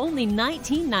Pillow for only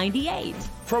 $19.98.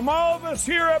 From all of us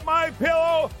here at My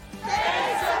Pillow,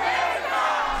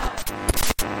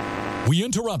 we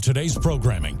interrupt today's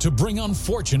programming to bring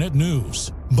unfortunate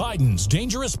news. Biden's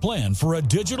dangerous plan for a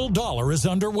digital dollar is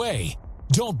underway.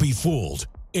 Don't be fooled.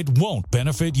 It won't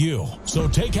benefit you. So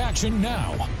take action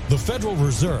now. The Federal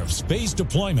Reserve's phased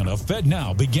deployment of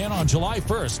FedNow began on July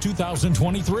 1st,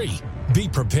 2023. Be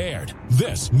prepared.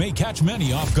 This may catch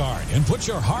many off guard and put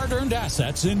your hard-earned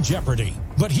assets in jeopardy.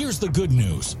 But here's the good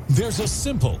news. There's a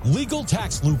simple legal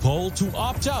tax loophole to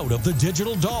opt out of the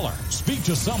digital dollar. Speak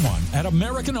to someone at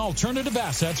American Alternative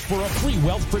Assets for a free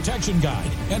wealth protection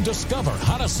guide and discover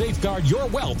how to safeguard your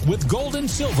wealth with gold and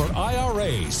silver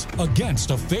IRAs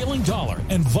against a failing dollar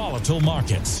and volatile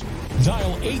markets.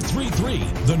 Dial 833,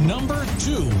 the number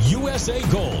 2 USA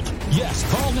Gold. Yes,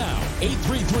 call now,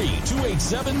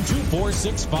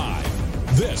 833-287-2465.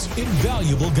 This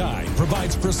invaluable guide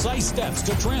provides precise steps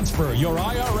to transfer your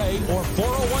IRA or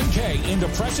 401k into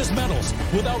precious metals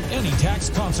without any tax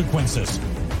consequences.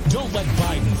 Don't let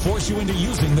Biden force you into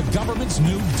using the government's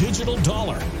new digital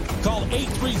dollar. Call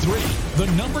 833, the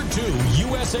number 2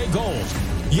 USA Gold.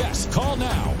 Yes, call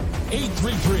now,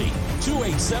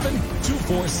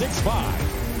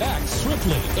 833-287-2465. Act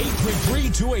swiftly,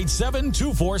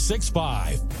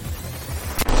 833-287-2465.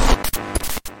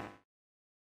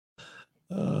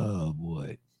 Oh,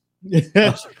 boy.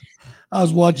 I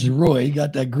was watching Roy. He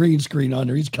got that green screen on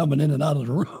there. He's coming in and out of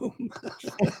the room.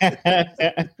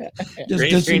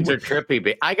 Green screens are trippy.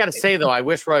 But I got to say, though, I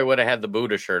wish Roy would have had the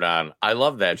Buddha shirt on. I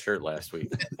love that shirt last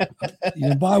week. You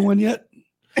didn't buy one yet?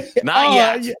 Not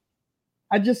yet. Yeah.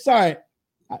 I just saw it.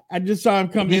 I just saw him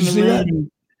come in the room.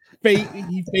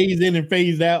 He phased in and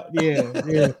phased out.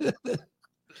 Yeah.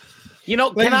 You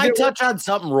know, can I touch on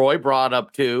something Roy brought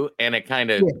up too? And it kind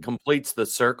of completes the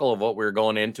circle of what we were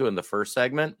going into in the first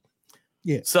segment.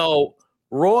 Yeah. So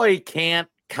Roy can't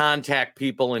contact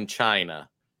people in China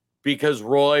because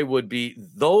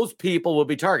those people would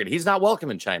be targeted. He's not welcome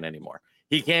in China anymore.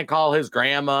 He can't call his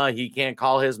grandma. He can't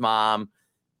call his mom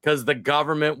because the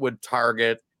government would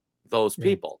target those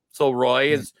people. So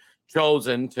Roy is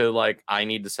chosen to I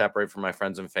need to separate from my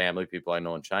friends and family, people I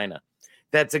know in China.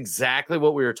 That's exactly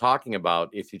what we were talking about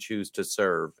if you choose to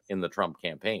serve in the Trump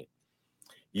campaign.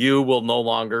 You will no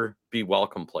longer be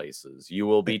welcome places. You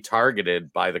will be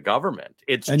targeted by the government.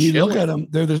 And you look at them,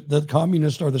 the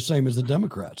communists are the same as the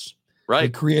Democrats. Right. They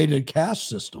created a caste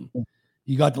system.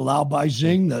 You got the Lao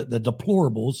Baixing, the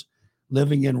deplorables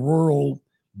living in rural,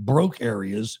 broke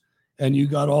areas, and you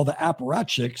got all the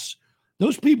apparatchiks.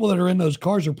 Those people that are in those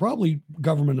cars are probably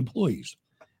government employees.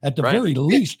 At the very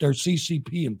least, they're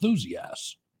CCP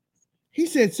enthusiasts. He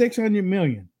said $600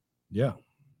 million. Yeah.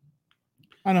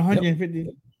 On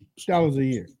 $150 a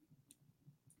year.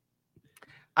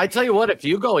 I tell you what, if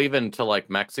you go even to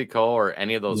Mexico or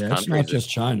any of those countries, it's not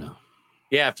just China.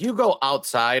 Yeah, if you go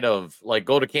outside of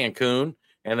go to Cancun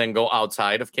and then go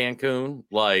outside of Cancun,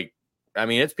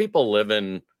 it's people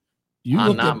living. You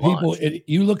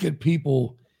look at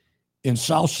people in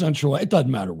South Central. It doesn't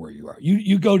matter where you are.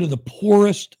 You go to the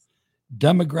poorest,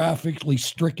 demographically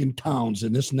stricken towns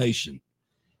in this nation,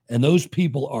 and those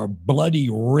people are bloody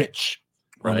rich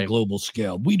on a global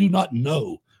scale. We do not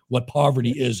know what poverty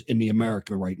is in the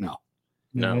America right now.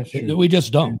 No, we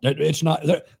just don't. It's not.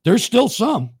 There's still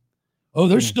some. Oh,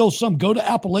 there's still some. Go to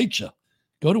Appalachia.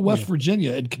 Go to West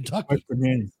Virginia and Kentucky. West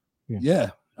Virginia.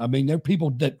 Yeah. I mean, there are people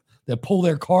that pull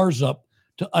their cars up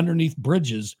to underneath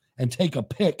bridges and take a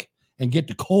pick and get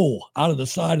the coal out of the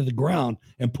side of the ground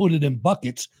and put it in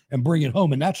buckets and bring it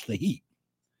home. And that's the heat.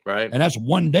 Right. And that's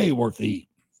one day worth of heat.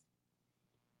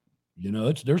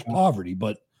 There's poverty,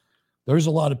 but there's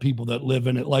a lot of people that live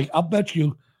in it. I'll bet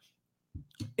you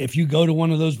if you go to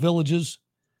one of those villages,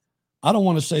 I don't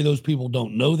want to say those people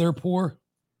don't know they're poor,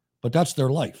 but that's their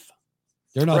life.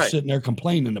 They're not sitting there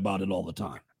complaining about it all the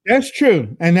time. That's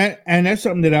true. And that's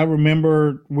something that I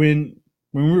remember when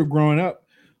we were growing up.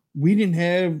 We didn't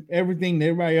have everything that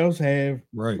everybody else have,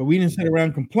 right? But we didn't sit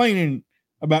around complaining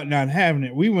about not having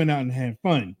it. We went out and had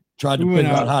fun. Tried to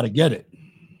figure out how to get it.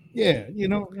 Yeah, you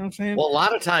know what I'm saying? Well, a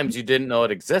lot of times you didn't know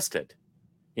it existed.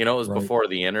 It was before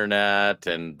the internet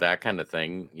and that kind of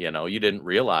thing. You didn't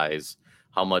realize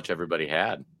how much everybody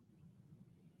had.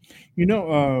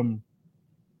 Ron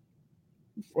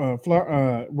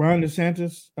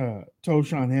DeSantis told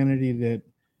Sean Hannity that,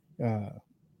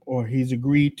 or he's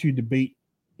agreed to debate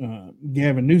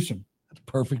Gavin Newsom. That's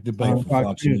perfect debate for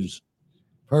Fox News.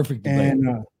 Perfect debate.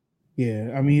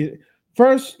 And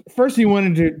first he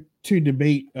wanted to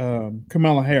debate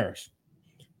Kamala Harris,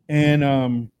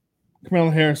 and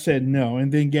Kamala Harris said no,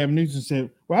 and then Gavin Newsom said,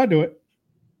 "Well, I'll do it."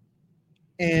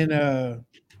 And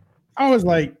I was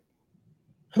like,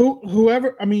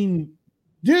 whoever,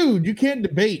 dude, you can't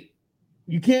debate.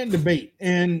 You can't debate.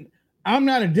 And I'm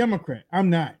not a Democrat.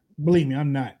 I'm not. Believe me,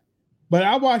 I'm not. But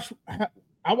I watched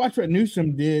what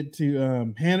Newsom did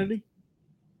to Hannity.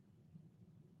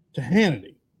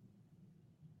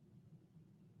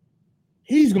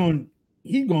 He's going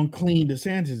to clean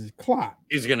DeSantis' clock.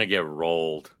 He's going to get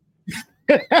rolled.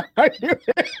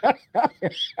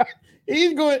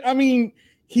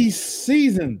 He's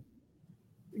seasoned.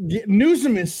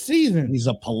 Newsom is seasoned. He's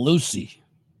a Pelosi.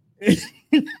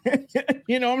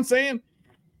 You know what I'm saying?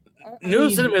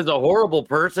 Newsom is a horrible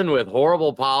person with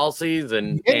horrible policies,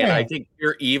 and I think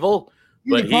you're evil,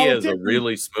 but he is a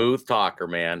really smooth talker,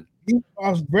 man. He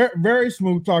was very, very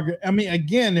smooth talker.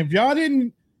 Again, if y'all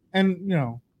didn't, and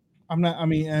I'm not,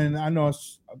 and I know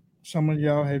some of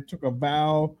y'all have took a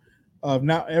vow of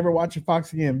not ever watching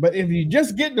Fox again, but if you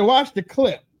just get to watch the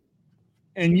clip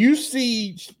and you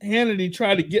see Hannity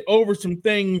try to get over some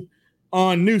things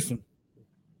on Newsom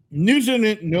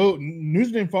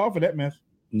didn't fall for that mess.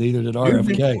 Neither did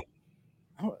RFK.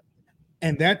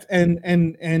 And that's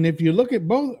and if you look at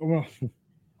both,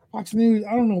 Fox News,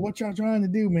 I don't know what y'all trying to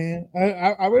do, man.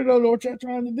 I really don't know what y'all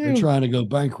trying to do. They're trying to go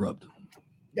bankrupt.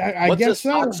 I guess this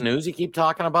so. Fox News you keep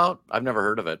talking about? I've never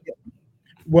heard of it.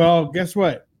 Well, guess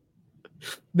what?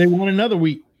 They won another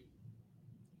week.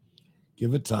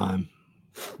 Give it time.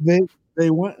 They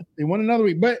won another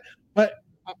week. But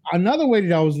another way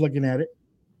that I was looking at it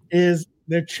is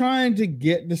they're trying to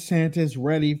get DeSantis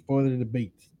ready for the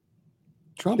debates.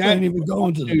 Trump ain't even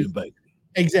going to the debate.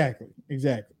 Exactly.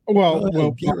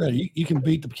 Well, get ready. You can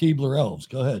beat the Keebler elves.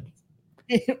 Go ahead.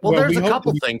 Well, there's a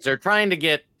couple things. They're trying to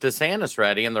get DeSantis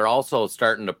ready, and they're also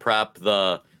starting to prep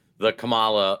the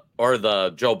Kamala or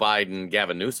the Joe Biden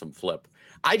Gavin Newsom flip.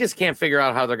 I just can't figure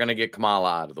out how they're going to get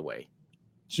Kamala out of the way.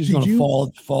 She's going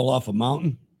to fall off a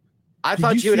mountain. I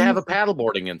thought she would have a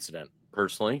paddleboarding incident.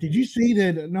 Personally, did you see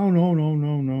that?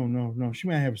 No. She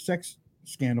might have a sex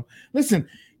scandal. Listen,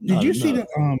 did you see that?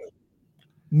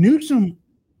 Newsom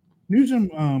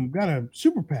got a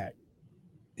super PAC.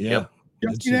 Yeah,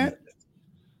 did you see that?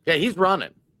 Yeah, he's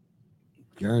running.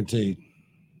 Guaranteed.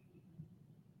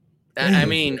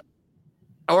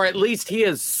 Or at least he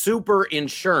has super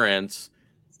insurance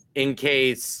in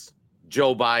case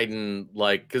Joe Biden,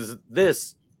 because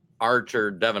this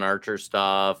Devin Archer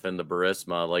stuff and the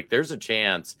Burisma, there's a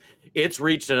chance it's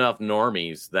reached enough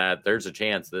normies that there's a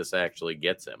chance this actually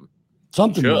gets him.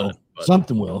 Something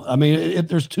will.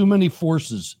 There's too many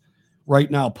forces right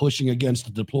now pushing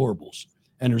against the deplorables,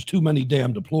 and there's too many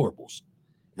damn deplorables.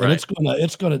 And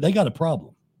right. They got a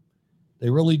problem.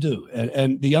 They really do.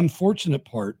 And the unfortunate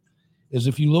part is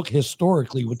if you look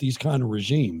historically with these kind of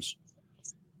regimes,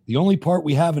 the only part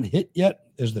we haven't hit yet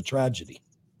is the tragedy.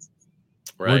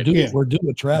 Right. We're due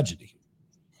a tragedy.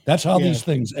 That's how these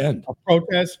things end. A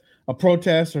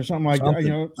protest or something like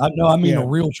that. A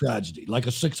real tragedy, like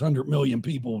a 600 million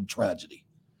people tragedy.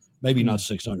 Maybe not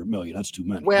 600 million. That's too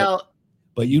many. Well,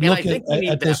 but you look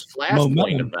at this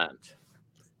Flashpoint event.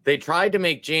 They tried to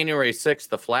make January 6th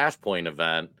the Flashpoint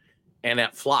event, and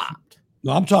it flopped.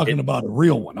 No, I'm talking about a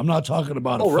real one. I'm not talking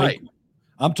about a fake one.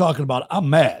 I'm talking about I'm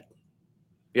mad.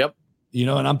 Yep.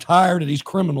 And I'm tired of these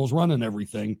criminals running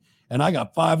everything. And I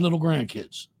got 5 little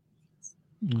grandkids.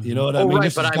 You know what I mean?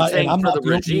 Right, but I'm saying for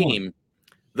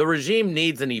the regime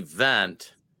needs an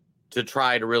event to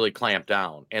try to really clamp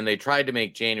down. And they tried to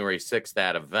make January 6th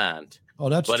that event. Oh,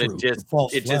 that's true.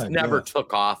 But it just never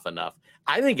took off enough.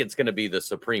 I think it's going to be the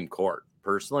Supreme Court,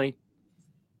 personally.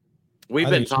 We've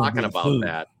been talking about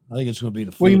that. I think it's going to be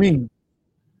the food. What do you mean?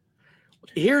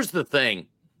 Here's the thing.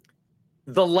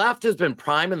 The left has been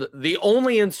priming the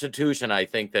only institution I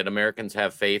think that Americans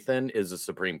have faith in is the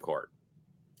Supreme Court,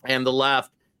 and the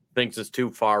left thinks it's too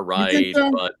far right.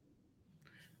 But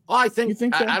I think so?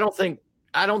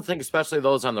 I don't think especially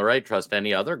those on the right trust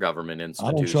any other government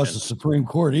institution. I don't trust the Supreme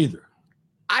Court either.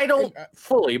 I don't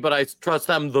fully, but I trust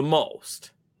them the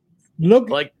most.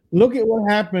 Look at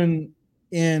what happened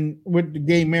with the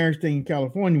gay marriage thing in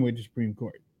California with the Supreme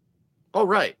Court. Oh,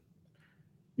 right.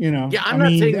 I'm not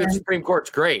saying the Supreme Court's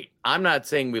great. I'm not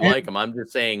saying we like them. I'm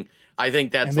just saying I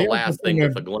think that's the last thing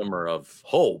with a glimmer of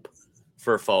hope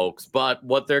for folks. But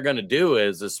what they're going to do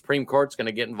is the Supreme Court's going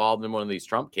to get involved in one of these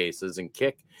Trump cases and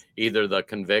kick either the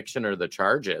conviction or the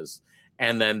charges.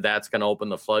 And then that's going to open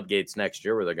the floodgates next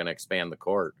year where they're going to expand the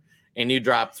court. And you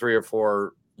drop 3 or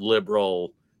 4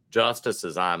 liberal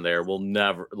justices on there, we're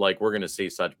going to see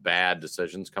such bad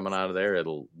decisions coming out of there.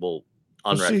 We'll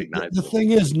unrecognizable. The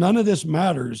thing is, none of this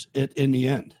matters in the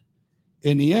end.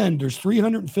 In the end, there's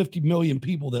 350 million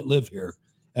people that live here,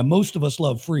 and most of us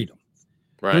love freedom.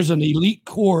 Right. There's an elite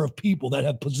core of people that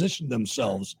have positioned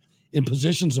themselves in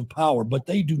positions of power, but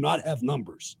they do not have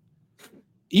numbers.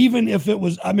 Even if it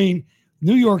was,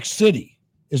 New York City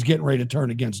is getting ready to turn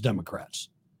against Democrats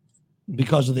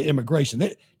because of the immigration.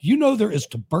 Do you know there is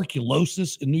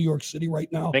tuberculosis in New York City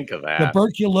right now? Think of that.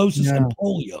 Tuberculosis and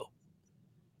polio.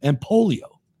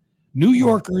 New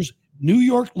Yorkers, New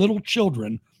York little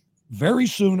children, very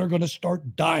soon are going to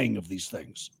start dying of these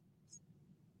things.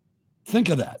 Think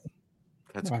of that.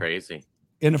 That's crazy.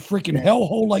 In a freaking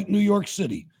hellhole like New York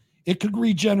City, it could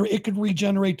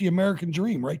regenerate the American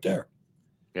dream right there.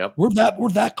 Yep. We're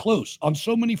that close on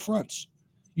so many fronts.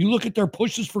 You look at their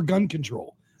pushes for gun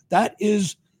control. That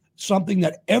is something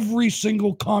that every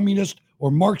single communist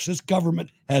or Marxist government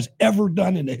has ever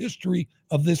done in the history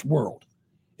of this world,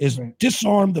 is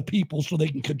disarm the people so they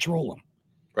can control them.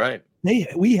 Right.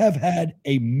 We have had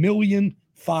 1 million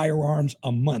firearms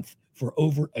a month for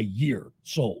over a year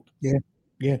sold. Yeah.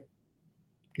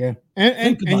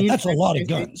 And that's a lot of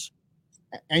guns.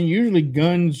 And usually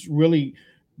guns really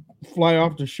fly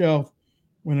off the shelf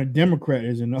when a Democrat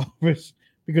is in office,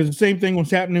 because the same thing was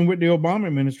happening with the Obama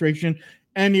administration.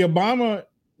 And the Obama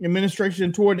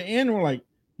administration toward the end were like,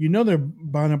 they're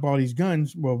buying up all these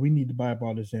guns. Well, we need to buy up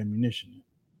all this ammunition.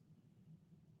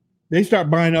 They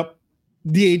start buying up.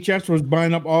 DHS was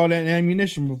buying up all that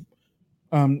ammunition.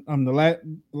 The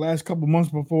last couple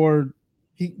months before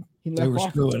he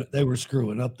left office. They were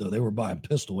screwing up though. They were buying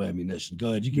pistol ammunition. Go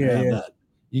ahead, you can have that.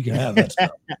 You can have that stuff.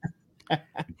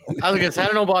 I was gonna say, I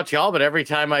don't know about y'all, but every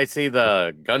time I see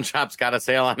the gun shops got a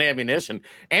sale on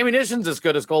ammunition's as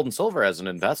good as gold and silver as an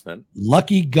investment.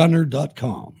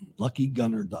 LuckyGunner.com.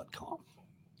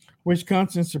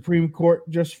 Wisconsin Supreme Court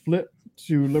just flipped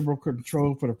to liberal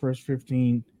control for the first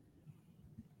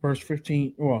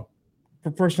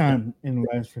time in the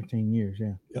last 15 years.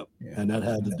 Yep. And that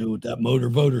had to do with that motor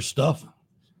voter stuff.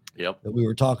 Yep. That we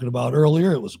were talking about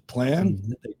earlier. It was a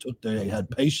plan. They had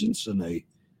patience and they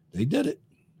did it.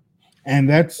 And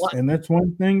that's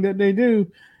one thing that they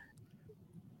do.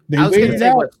 They I was going to say,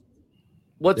 out.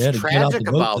 what's tragic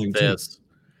about this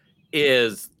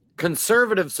is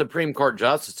conservative Supreme Court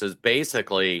justices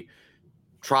basically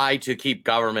try to keep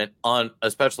government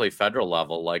especially federal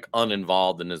level,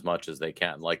 uninvolved in as much as they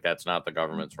can. That's not the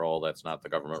government's role. That's not the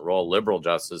government role. Liberal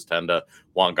justices tend to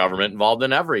want government involved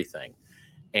in everything.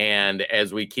 And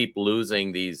as we keep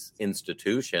losing these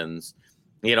institutions,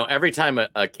 every time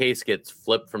a case gets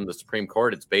flipped from the Supreme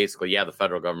Court, it's basically, the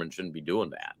federal government shouldn't be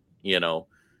doing that,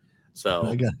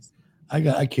 So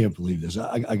I can't believe this.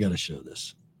 I got to show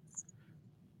this.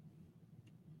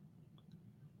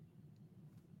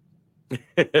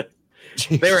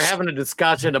 They were having a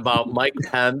discussion about Mike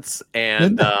Pence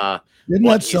and didn't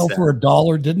that sell for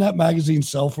 $1? Didn't that magazine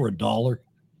sell for $1? Wasn't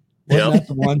that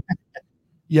the one?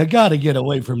 You got to get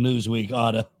away from Newsweek,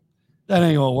 Otta. That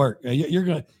ain't gonna work. You're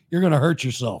gonna hurt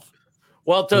yourself.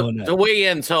 Well, to weigh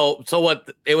in, so what?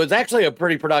 It was actually a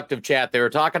pretty productive chat. They were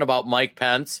talking about Mike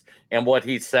Pence and what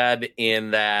he said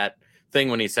in that thing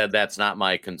when he said that's not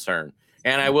my concern.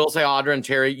 And I will say, Audra and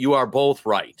Terry, you are both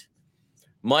right.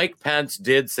 Mike Pence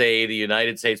did say the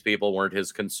United States people weren't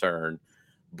his concern,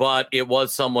 but it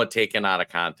was somewhat taken out of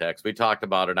context. We talked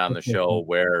about it on the show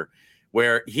where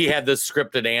he had this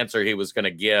scripted answer he was going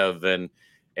to give, and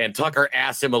Tucker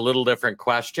asked him a little different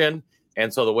question,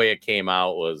 and so the way it came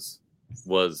out was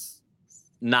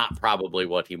not probably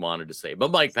what he wanted to say.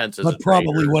 But Mike Pence is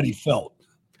probably what he felt.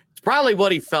 It's probably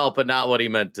what he felt, but not what he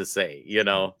meant to say.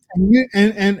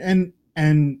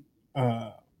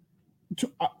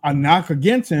 A knock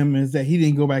against him is that he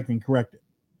didn't go back and correct it.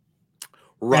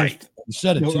 Right. He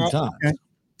said it 2 times.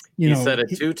 He said it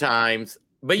 2 times,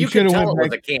 but you could tell it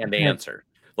was a canned answer.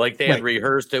 They had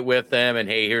rehearsed it with them and,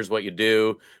 hey, here's what you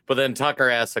do. But then Tucker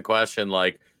asked the question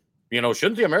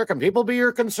shouldn't the American people be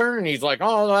your concern? And he's like,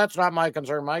 oh, that's not my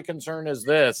concern. My concern is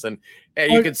this. And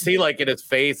you could see in his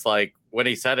face, when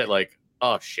he said it,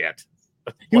 oh, shit.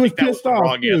 He was pissed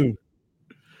off, too.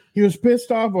 He was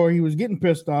pissed off, or he was getting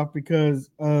pissed off because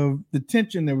of the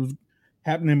tension that was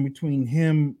happening between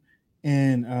him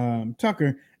and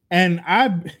Tucker. And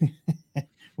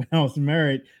when I was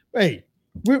married, hey,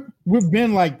 we've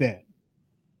been like that.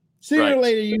 Sooner or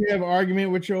later, you have an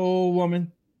argument with your old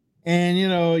woman, and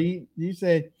you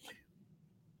say,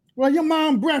 "Well, your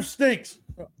mom breath stinks."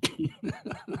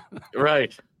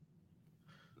 Right.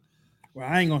 Well,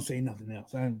 I ain't gonna say nothing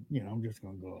else. I'm just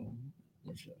gonna go.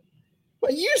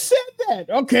 But you said that.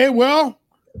 Okay, well,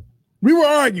 we were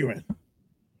arguing.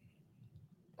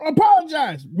 I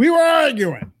apologize. We were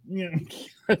arguing.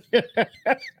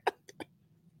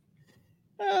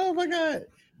 Oh my God.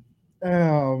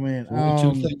 Oh man. Only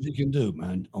two things you can do,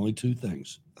 man. Only two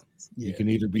things. Yeah. You can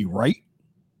either be right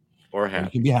or happy. Or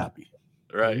you can be happy.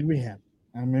 Right. You be happy.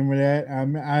 I remember that.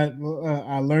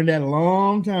 I learned that a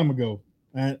long time ago.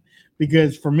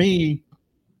 Because for me,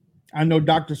 I know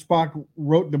Dr. Spock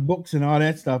wrote the books and all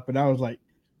that stuff, but I was like,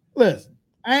 listen,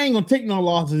 I ain't gonna take no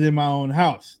losses in my own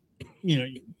house.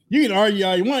 You can argue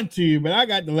all you want to, but I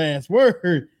got the last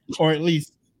word, or at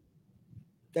least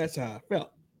that's how I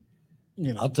felt.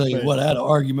 I'll tell you what, I had an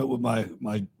argument with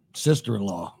my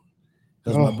sister-in-law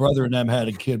because my brother and them had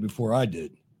a kid before I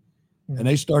did. And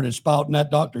they started spouting that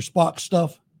Dr. Spock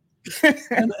stuff.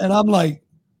 and I'm like,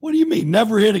 what do you mean?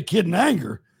 Never hit a kid in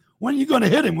anger. When are you going to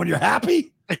hit him? When you're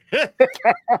happy? I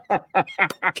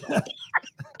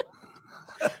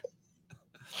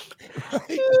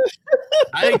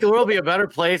think the world would be a better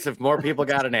place if more people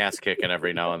got an ass kicking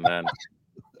every now and then.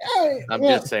 I'm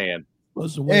just saying.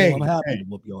 That's the way I'm happy to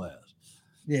whoop your ass.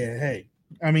 Yeah, hey.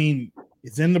 I mean,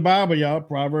 it's in the Bible, y'all.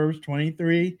 Proverbs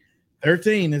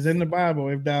 23:13 is in the Bible.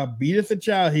 If thou beateth a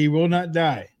child, he will not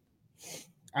die.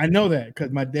 I know that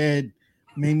because my dad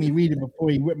made me read it before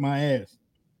he whipped my ass.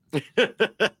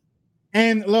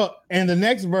 And look, and the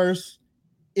next verse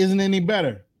isn't any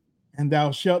better. And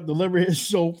thou shalt deliver his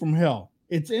soul from hell.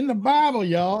 It's in the Bible,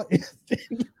 y'all. It's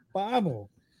in the Bible.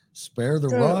 Spare the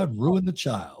rod, ruin the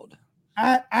child.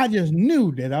 I just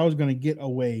knew that I was going to get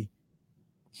away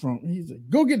from. He said,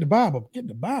 "Go get the Bible. Get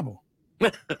the Bible."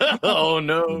 Oh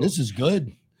no, this is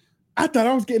good. I thought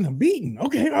I was getting a beating.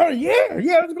 Okay, oh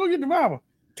yeah. Let's go get the Bible.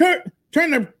 Turn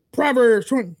to Proverbs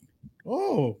 20.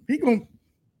 Oh, he going.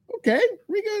 Okay,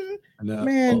 we go.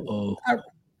 Man,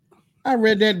 I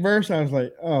read that verse. I was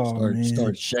like, oh,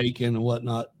 start shaking and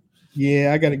whatnot.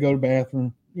 Yeah, I got to go to the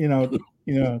bathroom.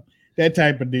 That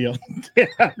type of deal. I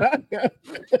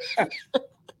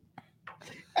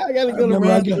got to go to the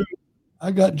bathroom.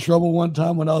 I got in trouble one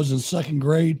time when I was in second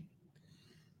grade,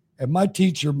 and my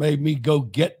teacher made me go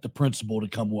get the principal to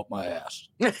come whoop my ass.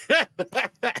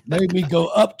 Made me go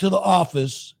up to the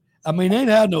office. I mean, they ain't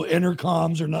had no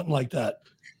intercoms or nothing like that.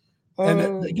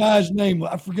 And the guy's name,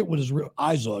 I forget what his real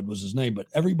Izod was his name, but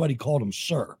everybody called him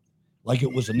Sir, like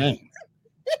it was a name.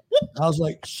 I was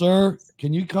like, "Sir,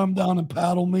 can you come down and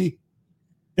paddle me?"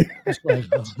 It's like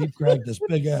he grabbed this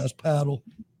big ass paddle.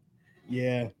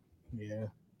 Yeah.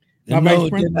 And no,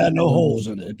 it didn't have no holes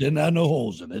in it. It didn't have no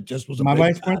holes in it. It just was a my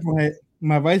vice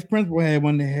principal had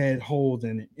one that had holes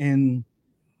in it, and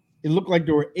it looked like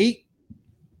there were 8.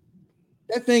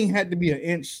 That thing had to be an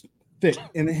inch thick,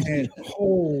 and it had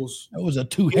holes. That was a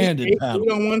two-handed paddle.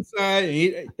 8 on one side,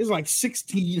 it's like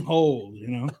 16 holes,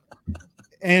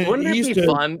 And wouldn't it be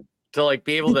fun to like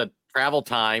be able to travel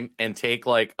time and take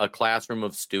like a classroom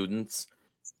of students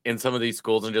in some of these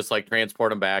schools and just like transport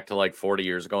them back to like 40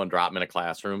 years ago and drop them in a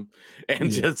classroom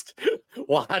and just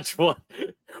watch what?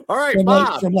 All right,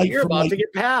 Bob, you're about to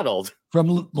get paddled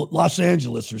from Los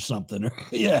Angeles or something.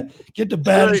 Yeah, get the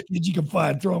baddest kids you can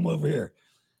find, throw them over here.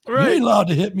 Right. You ain't allowed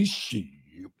to hit me. Shut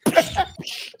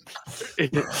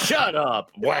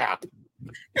up. Wow.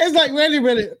 It's like, wait a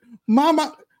minute.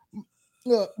 Mama,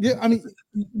 look, I mean,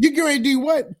 you can ready to do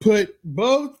what? Put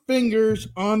both fingers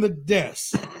on the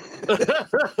desk.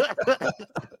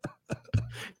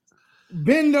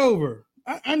 Bend over.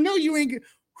 I know you ain't get.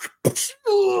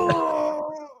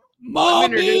 Mom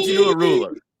introduced you to a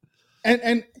ruler.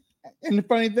 And the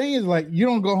funny thing is, like, you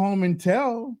don't go home and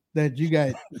tell that you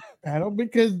got paddle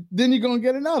because then you're gonna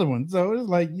get another one. So it's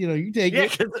like, you take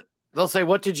it. They'll say,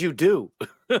 "What did you do?"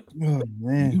 Oh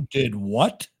man, you did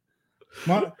what?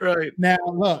 Right now,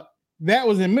 look, that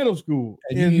was in middle school.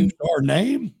 And you used our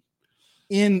name.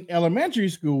 In elementary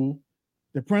school,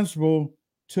 the principal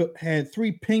had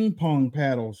 3 ping pong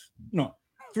paddles. No,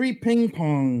 3 ping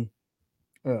pong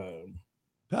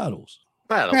paddles.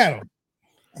 And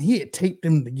he had taped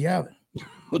them together.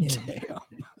 Oh, damn.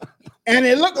 And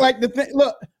it looked like the thing.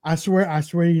 Look, I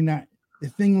swear you not. The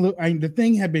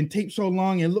thing had been taped so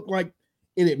long, it looked like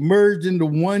it had merged into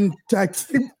one type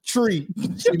tree.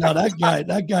 See, now that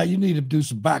guy, you need to do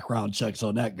some background checks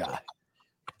on that guy.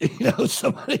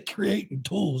 Somebody creating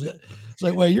tools. It's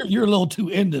like, well, you're a little too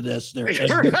into this there.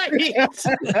 Right.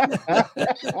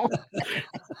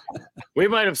 We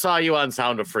might have saw you on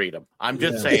Sound of Freedom. I'm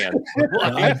just saying.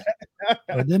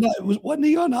 Wasn't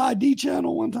he on the ID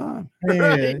channel one time?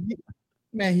 Yeah.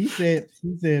 Man, he said,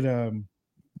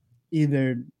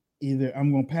 either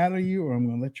I'm gonna paddle you or I'm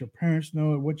gonna let your parents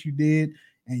know what you did,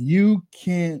 and you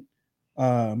can't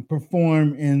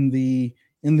perform in the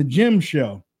gym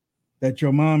show that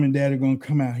your mom and dad are gonna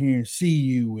come out here and see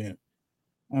you in.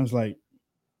 I was like,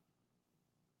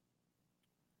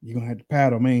 you're gonna have to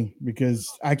paddle me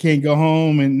because I can't go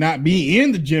home and not be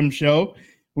in the gym show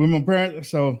with my parents.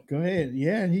 So go ahead.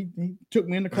 Yeah, he took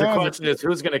me in the car. The question is,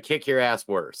 who's gonna kick your ass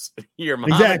worse? Your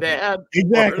mom exactly. and dad?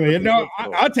 Exactly. No,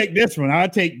 I'll take this one. I'll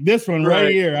take this one right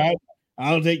here.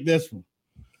 I'll take this one.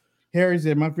 Harry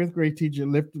said, my 5th grade teacher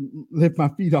lift my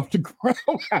feet off the ground.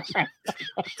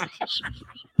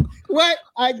 What?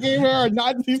 I gave her a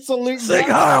Nazi salute. Sing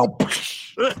Heil.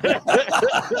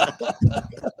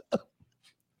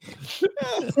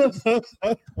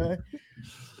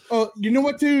 Oh, you know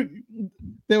what, too?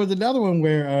 There was another one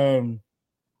where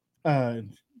the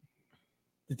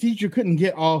teacher couldn't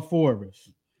get all 4 of us.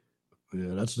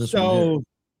 Yeah, that's this one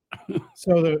here.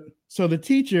 So the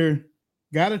teacher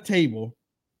got a table,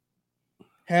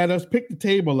 had us pick the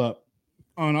table up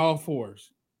on all 4s.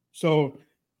 So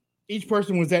each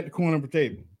person was at the corner of the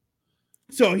table.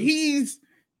 So he's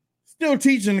still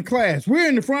teaching the class. We're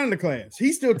in the front of the class.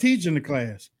 He's still teaching the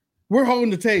class. We're holding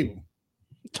the table.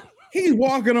 He's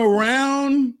walking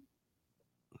around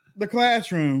the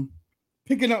classroom,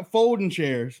 picking up folding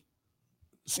chairs,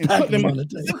 and putting them on the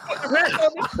table.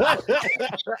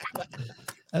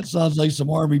 That sounds like some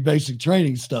Army basic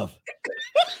training stuff.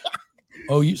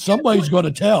 Oh, somebody's going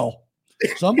to tell.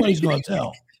 Somebody's going to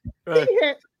tell.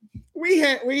 We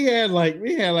had like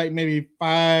maybe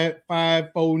five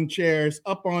folding chairs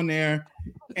up on there,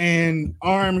 and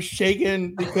arms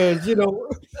shaking because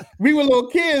we were little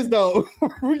kids though.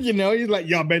 He's like,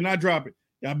 y'all better not drop it.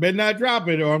 Y'all better not drop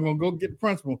it, or I'm gonna go get the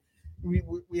principal. We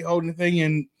holding the thing,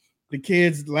 and the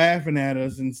kids laughing at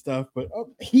us and stuff. But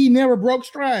he never broke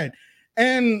stride.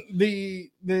 And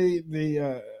the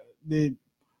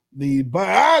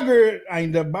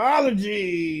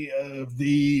biology of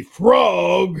the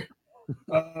frog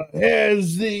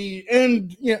has the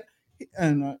end. Yeah,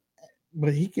 and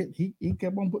but he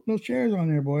kept on putting those chairs on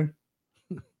there, boy.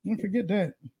 Don't forget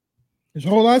that. There's a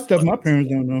whole lot of stuff my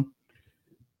parents don't know.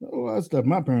 A whole lot of stuff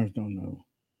my parents don't know.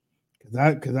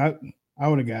 Cause I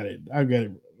would have got it. I got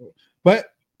it. But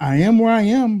I am where I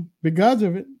am because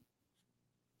of it.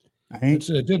 It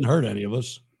didn't hurt any of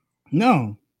us.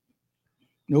 No.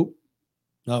 Nope.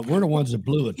 No, we're the ones that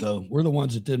blew it, though. We're the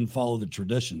ones that didn't follow the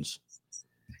traditions.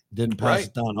 Didn't pass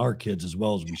it down to our kids as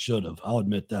well as we should have. I'll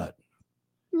admit that.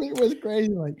 It was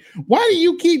crazy. Like, why do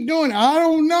you keep doing it? I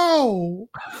don't know.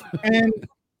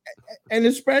 And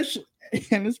especially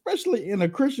in a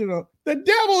Christian, the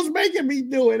devil's making me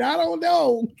do it. I don't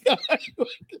know.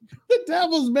 The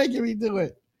devil's making me do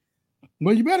it.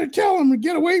 Well, you better tell him to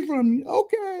get away from me.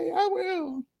 Okay, I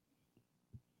will.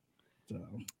 So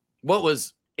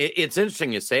it's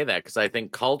interesting you say that, because I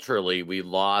think culturally we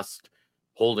lost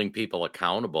holding people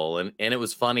accountable. And it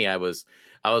was funny. I was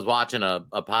watching a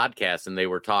podcast, and they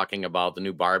were talking about the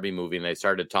new Barbie movie, and they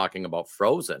started talking about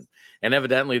Frozen. And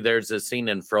evidently there's a scene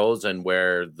in Frozen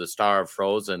where the star of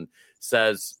Frozen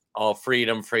says, oh,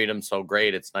 freedom, so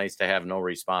great. It's nice to have no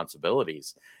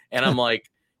responsibilities. And I'm like,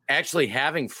 actually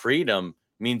having freedom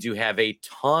means you have a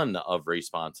ton of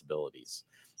responsibilities.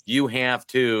 You have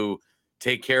to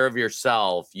take care of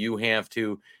yourself. You have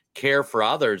to care for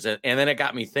others. And then it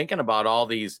got me thinking about all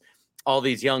these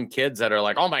young kids that are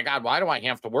like, oh my God, why do I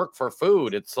have to work for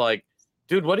food? It's like,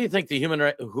 dude, what do you think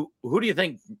who do you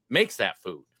think makes that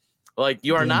food? Like,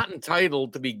 you are not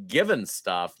entitled to be given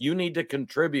stuff. You need to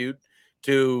contribute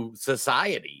to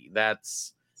society.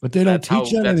 But they don't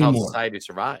teach that anymore. That's how society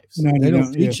survives. No, they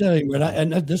don't teach that anymore.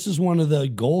 And this is one of the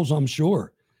goals, I'm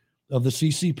sure, of the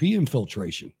CCP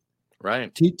infiltration.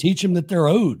 Right. Teach them that they're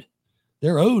owed.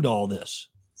 They're owed all this.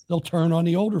 They'll turn on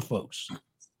the older folks.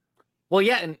 Well,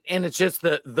 yeah, and it's just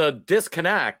the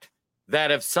disconnect that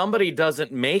if somebody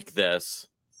doesn't make this,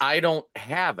 I don't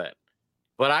have it.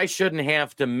 But I shouldn't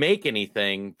have to make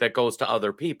anything that goes to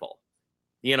other people.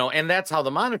 And that's how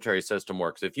the monetary system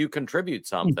works. If you contribute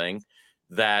something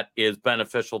that is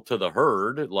beneficial to the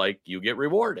herd, like, you get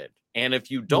rewarded. And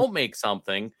if you don't make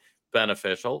something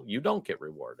beneficial, you don't get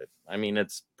rewarded. I mean,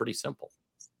 it's pretty simple.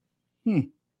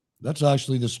 That's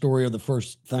actually the story of the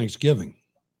first Thanksgiving.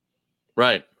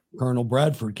 Right. Colonel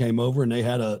Bradford came over, and they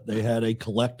had a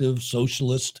collective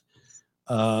socialist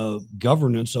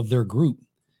governance of their group.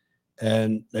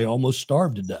 and they almost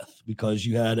starved to death because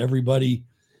you had everybody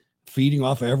feeding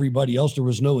off of everybody else. There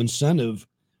was no incentive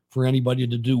for anybody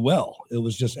to do well. It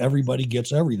was just everybody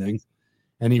gets everything.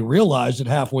 And he realized it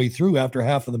halfway through, after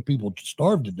half of the people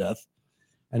starved to death.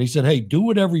 And he said, hey, do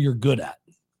whatever you're good at.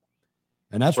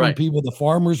 And that's when people, the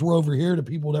farmers were over here, the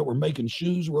people that were making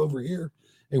shoes were over here.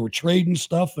 They were trading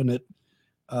stuff, and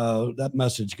that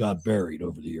message got buried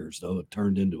over the years, though. It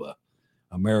turned into a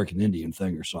American Indian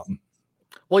thing or something.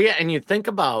 Well, yeah, and you think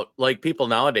about like people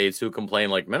nowadays who complain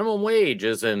like minimum wage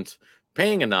isn't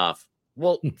paying enough.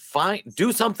 Well, fine,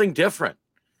 do something different.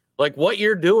 Like what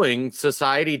you're doing,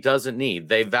 society doesn't need.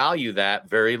 They value that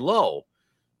very low.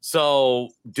 So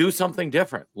do something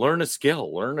different. Learn a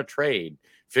skill, learn a trade,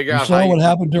 figure out how what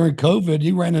happened during COVID.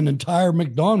 He ran an entire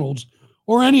McDonald's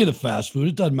or any of the fast food,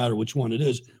 it doesn't matter which one it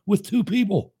is, with 2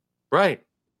 people. Right.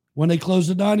 When they closed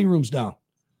the dining rooms down.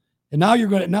 And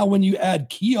now when you add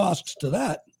kiosks to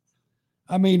that,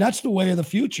 I mean, that's the way of the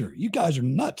future. You guys are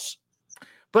nuts.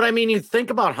 But I mean, you think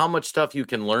about how much stuff you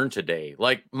can learn today.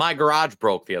 Like my garage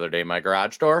broke the other day, my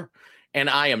garage door, and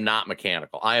I am not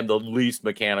mechanical. I am the least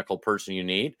mechanical person you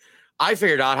need. I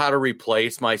figured out how to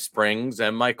replace my springs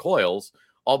and my coils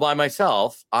all by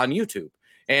myself on YouTube.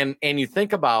 And you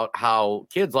think about how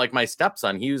kids like my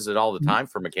stepson, he uses it all the time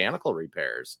for mechanical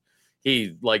repairs.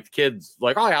 He like kids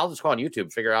like, oh, yeah, I'll just go on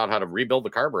YouTube, figure out how to rebuild the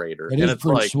carburetor. It's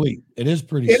pretty sweet. It is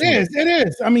pretty sweet. It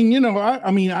is. I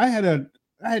mean, I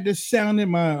had this sound in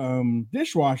my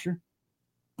dishwasher.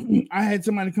 I had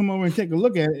somebody come over and take a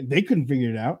look at it. They couldn't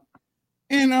figure it out.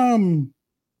 And I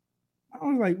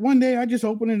was like, one day I just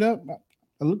opened it up.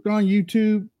 I looked on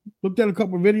YouTube, looked at a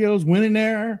couple of videos, went in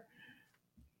there,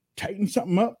 tightened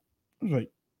something up. I was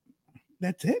like,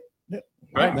 that's it.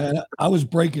 Right, man. I was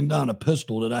breaking down a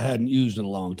pistol that I hadn't used in a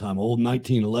long time, old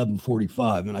 1911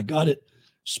 45, and I got it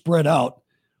spread out.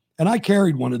 And I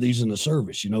carried one of these in the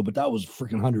service, but that was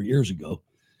freaking 100 years ago.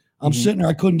 I'm sitting there,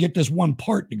 I couldn't get this one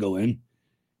part to go in.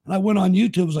 And I went on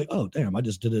YouTube, I was like, oh, damn, I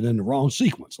just did it in the wrong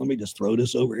sequence. Let me just throw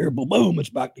this over here. Boom, boom, it's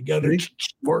back together. It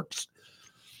works.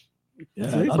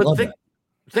 Yeah, but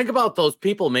think about those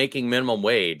people making minimum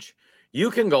wage.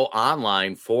 You can go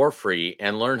online for free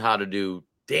and learn how to do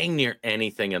dang near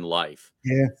anything in life.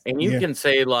 Yeah. And you can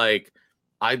say like,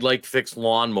 I'd like to fix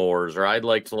lawnmowers, or I'd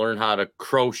like to learn how to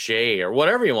crochet, or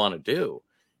whatever you want to do,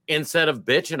 instead of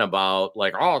bitching about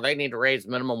like, oh, they need to raise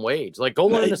minimum wage. Like, go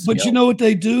learn a skill. But you know what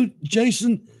they do,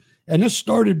 Jason? And this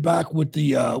started back with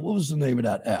the what was the name of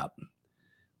that app?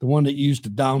 The one that used to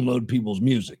download people's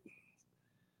music.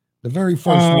 The very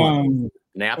first one.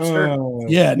 Napster?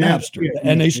 Yeah, Napster.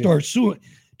 And they start suing.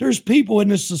 There's people in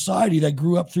this society that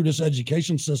grew up through this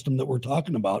education system that we're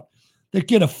talking about that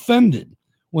get offended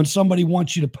when somebody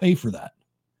wants you to pay for that.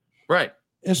 Right.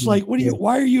 It's like,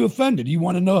 why are you offended? You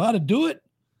want to know how to do it?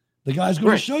 The guy's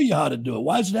going to show you how to do it.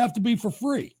 Why does it have to be for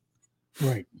free?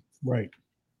 Right.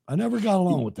 I never got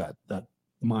along with that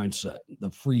mindset, the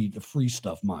free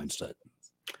stuff mindset.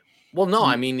 Well, no,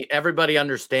 I mean, everybody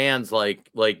understands like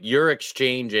you're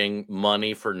exchanging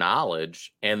money for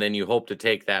knowledge, and then you hope to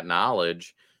take that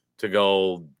knowledge to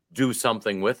go do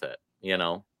something with it,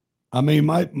 I mean,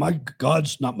 my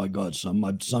not my godson,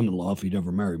 my son-in-law, if he'd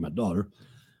ever marry my daughter.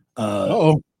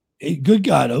 Good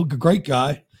guy though, great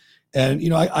guy.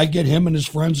 And, I get him and his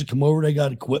friends to come over. They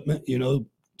got equipment,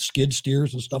 skid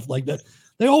steers and stuff like that.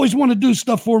 They always want to do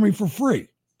stuff for me for free.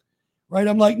 Right.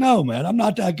 I'm like, no, man, I'm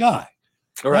not that guy.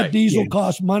 Right. That diesel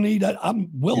costs money that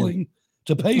I'm willing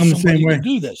to pay somebody to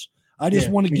do this. I just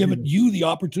want to give you the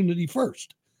opportunity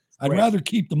first. I'd rather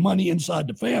keep the money inside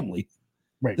the family.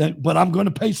 Right. But I'm going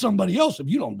to pay somebody else if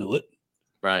you don't do it.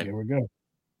 Right. Here we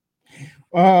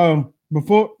go.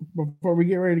 Before we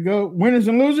get ready to go, winners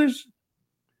and losers.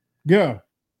 Go.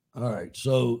 All right.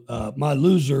 So my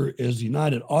loser is the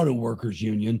United Auto Workers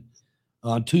Union.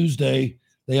 On Tuesday,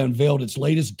 they unveiled its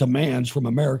latest demands from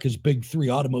America's big 3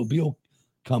 automobile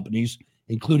companies,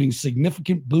 including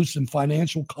significant boosts in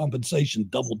financial compensation,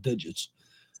 double digits.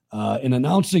 In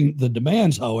announcing the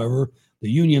demands, however, the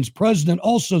union's president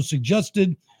also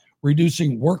suggested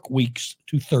reducing work weeks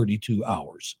to 32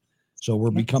 hours. So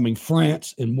we're becoming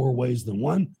France in more ways than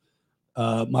one.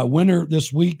 My winner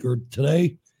this week or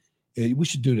today, we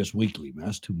should do this weekly, man.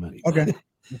 That's too many. Okay.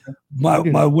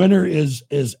 My winner is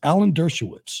Alan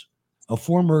Dershowitz, a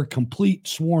former complete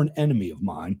sworn enemy of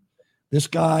mine. This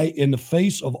guy, in the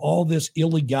face of all this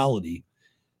illegality,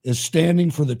 is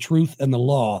standing for the truth and the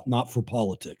law, not for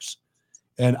politics.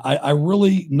 And I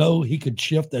really know he could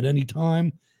shift at any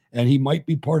time, and he might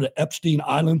be part of Epstein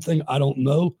Island thing. I don't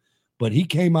know. But he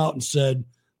came out and said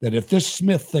that if this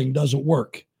Smith thing doesn't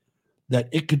work, that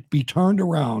it could be turned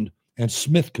around and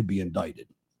Smith could be indicted.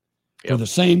 for the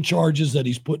same charges that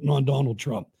he's putting on Donald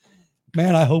Trump.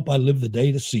 Man, I hope I live the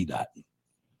day to see that.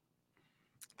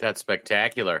 That's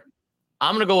spectacular.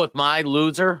 I'm going to go with my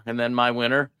loser and then my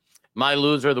winner. My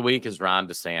loser of the week is Ron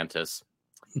DeSantis.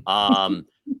 Ron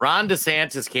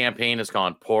DeSantis' campaign has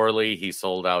gone poorly. He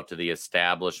sold out to the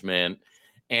establishment.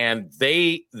 And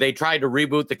they tried to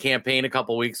reboot the campaign a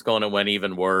couple weeks ago, and it went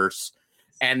even worse.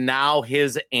 And now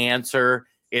his answer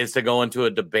is to go into a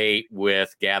debate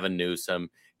with Gavin Newsom,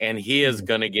 and he is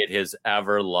going to get his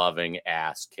ever-loving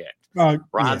ass kicked.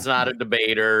 Ron's not a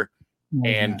debater,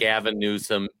 and Gavin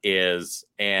Newsom is,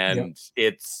 and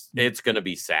it's going to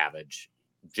be savage.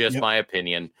 Just my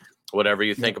opinion. Whatever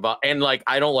you think about. And, like,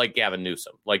 I don't like Gavin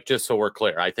Newsom. Like, just so we're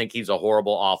clear, I think he's a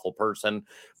horrible, awful person,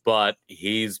 but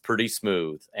he's pretty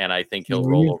smooth, and I think he'll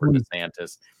roll over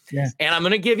DeSantis. Yeah. And I'm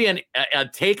going to give you a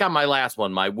take on my last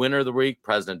one. My winner of the week,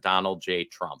 President Donald J.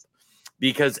 Trump.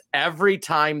 Because every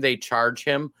time they charge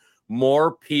him,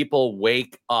 more people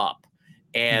wake up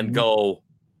and go,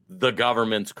 the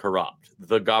government's corrupt.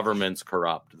 The government's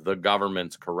corrupt. The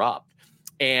government's corrupt.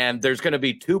 And there's going to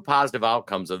be two positive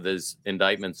outcomes of these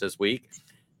indictments this week.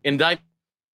 Indictment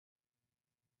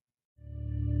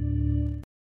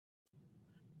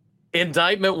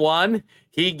one,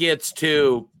 he gets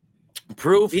to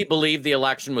prove he believed the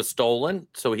election was stolen,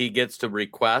 so he gets to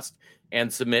request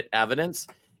and submit evidence.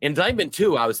 Indictment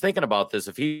two, I was thinking about this.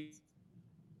 If he's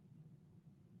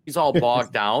all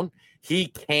bogged down, he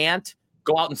can't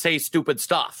go out and say stupid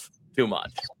stuff too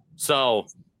much. So,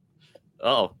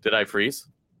 did I freeze?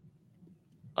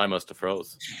 I must have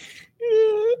froze.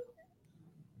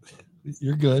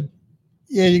 You're good.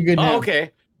 Yeah, you're good now. Oh,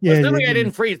 okay. Yeah, Assuming I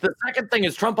didn't freeze. The second thing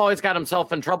is Trump always got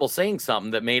himself in trouble saying something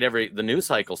that made the news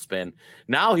cycle spin.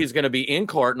 Now he's going to be in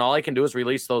court, and all I can do is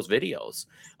release those videos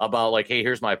about, like, hey,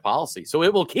 here's my policy. So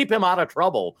it will keep him out of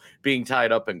trouble being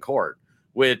tied up in court,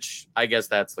 which I guess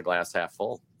that's the glass half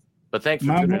full. But thanks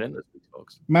for tuning in this week,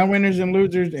 folks. My winners and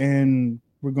losers, and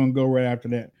we're going to go right after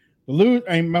that.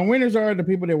 My winners are the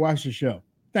people that watch the show.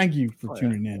 Thank you for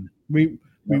tuning in. We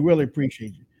really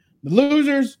appreciate you. The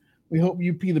losers, we hope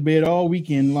you pee the bed all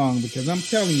weekend long, because I'm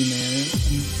telling you, man.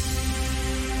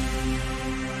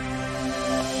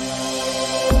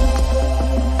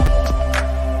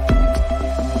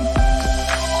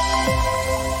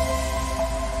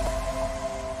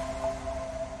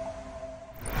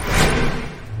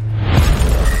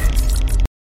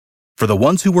 For the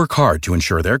ones who work hard to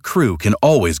ensure their crew can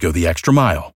always go the extra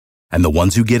mile, and the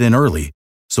ones who get in early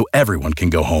so everyone can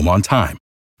go home on time,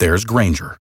 there's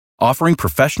Grainger, offering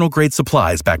professional-grade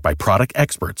supplies backed by product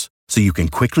experts so you can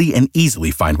quickly and easily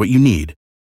find what you need.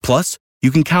 Plus, you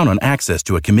can count on access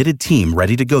to a committed team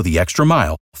ready to go the extra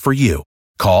mile for you.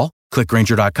 Call, click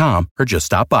Grainger.com, or just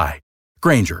stop by.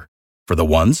 Grainger, for the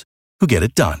ones who get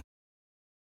it done.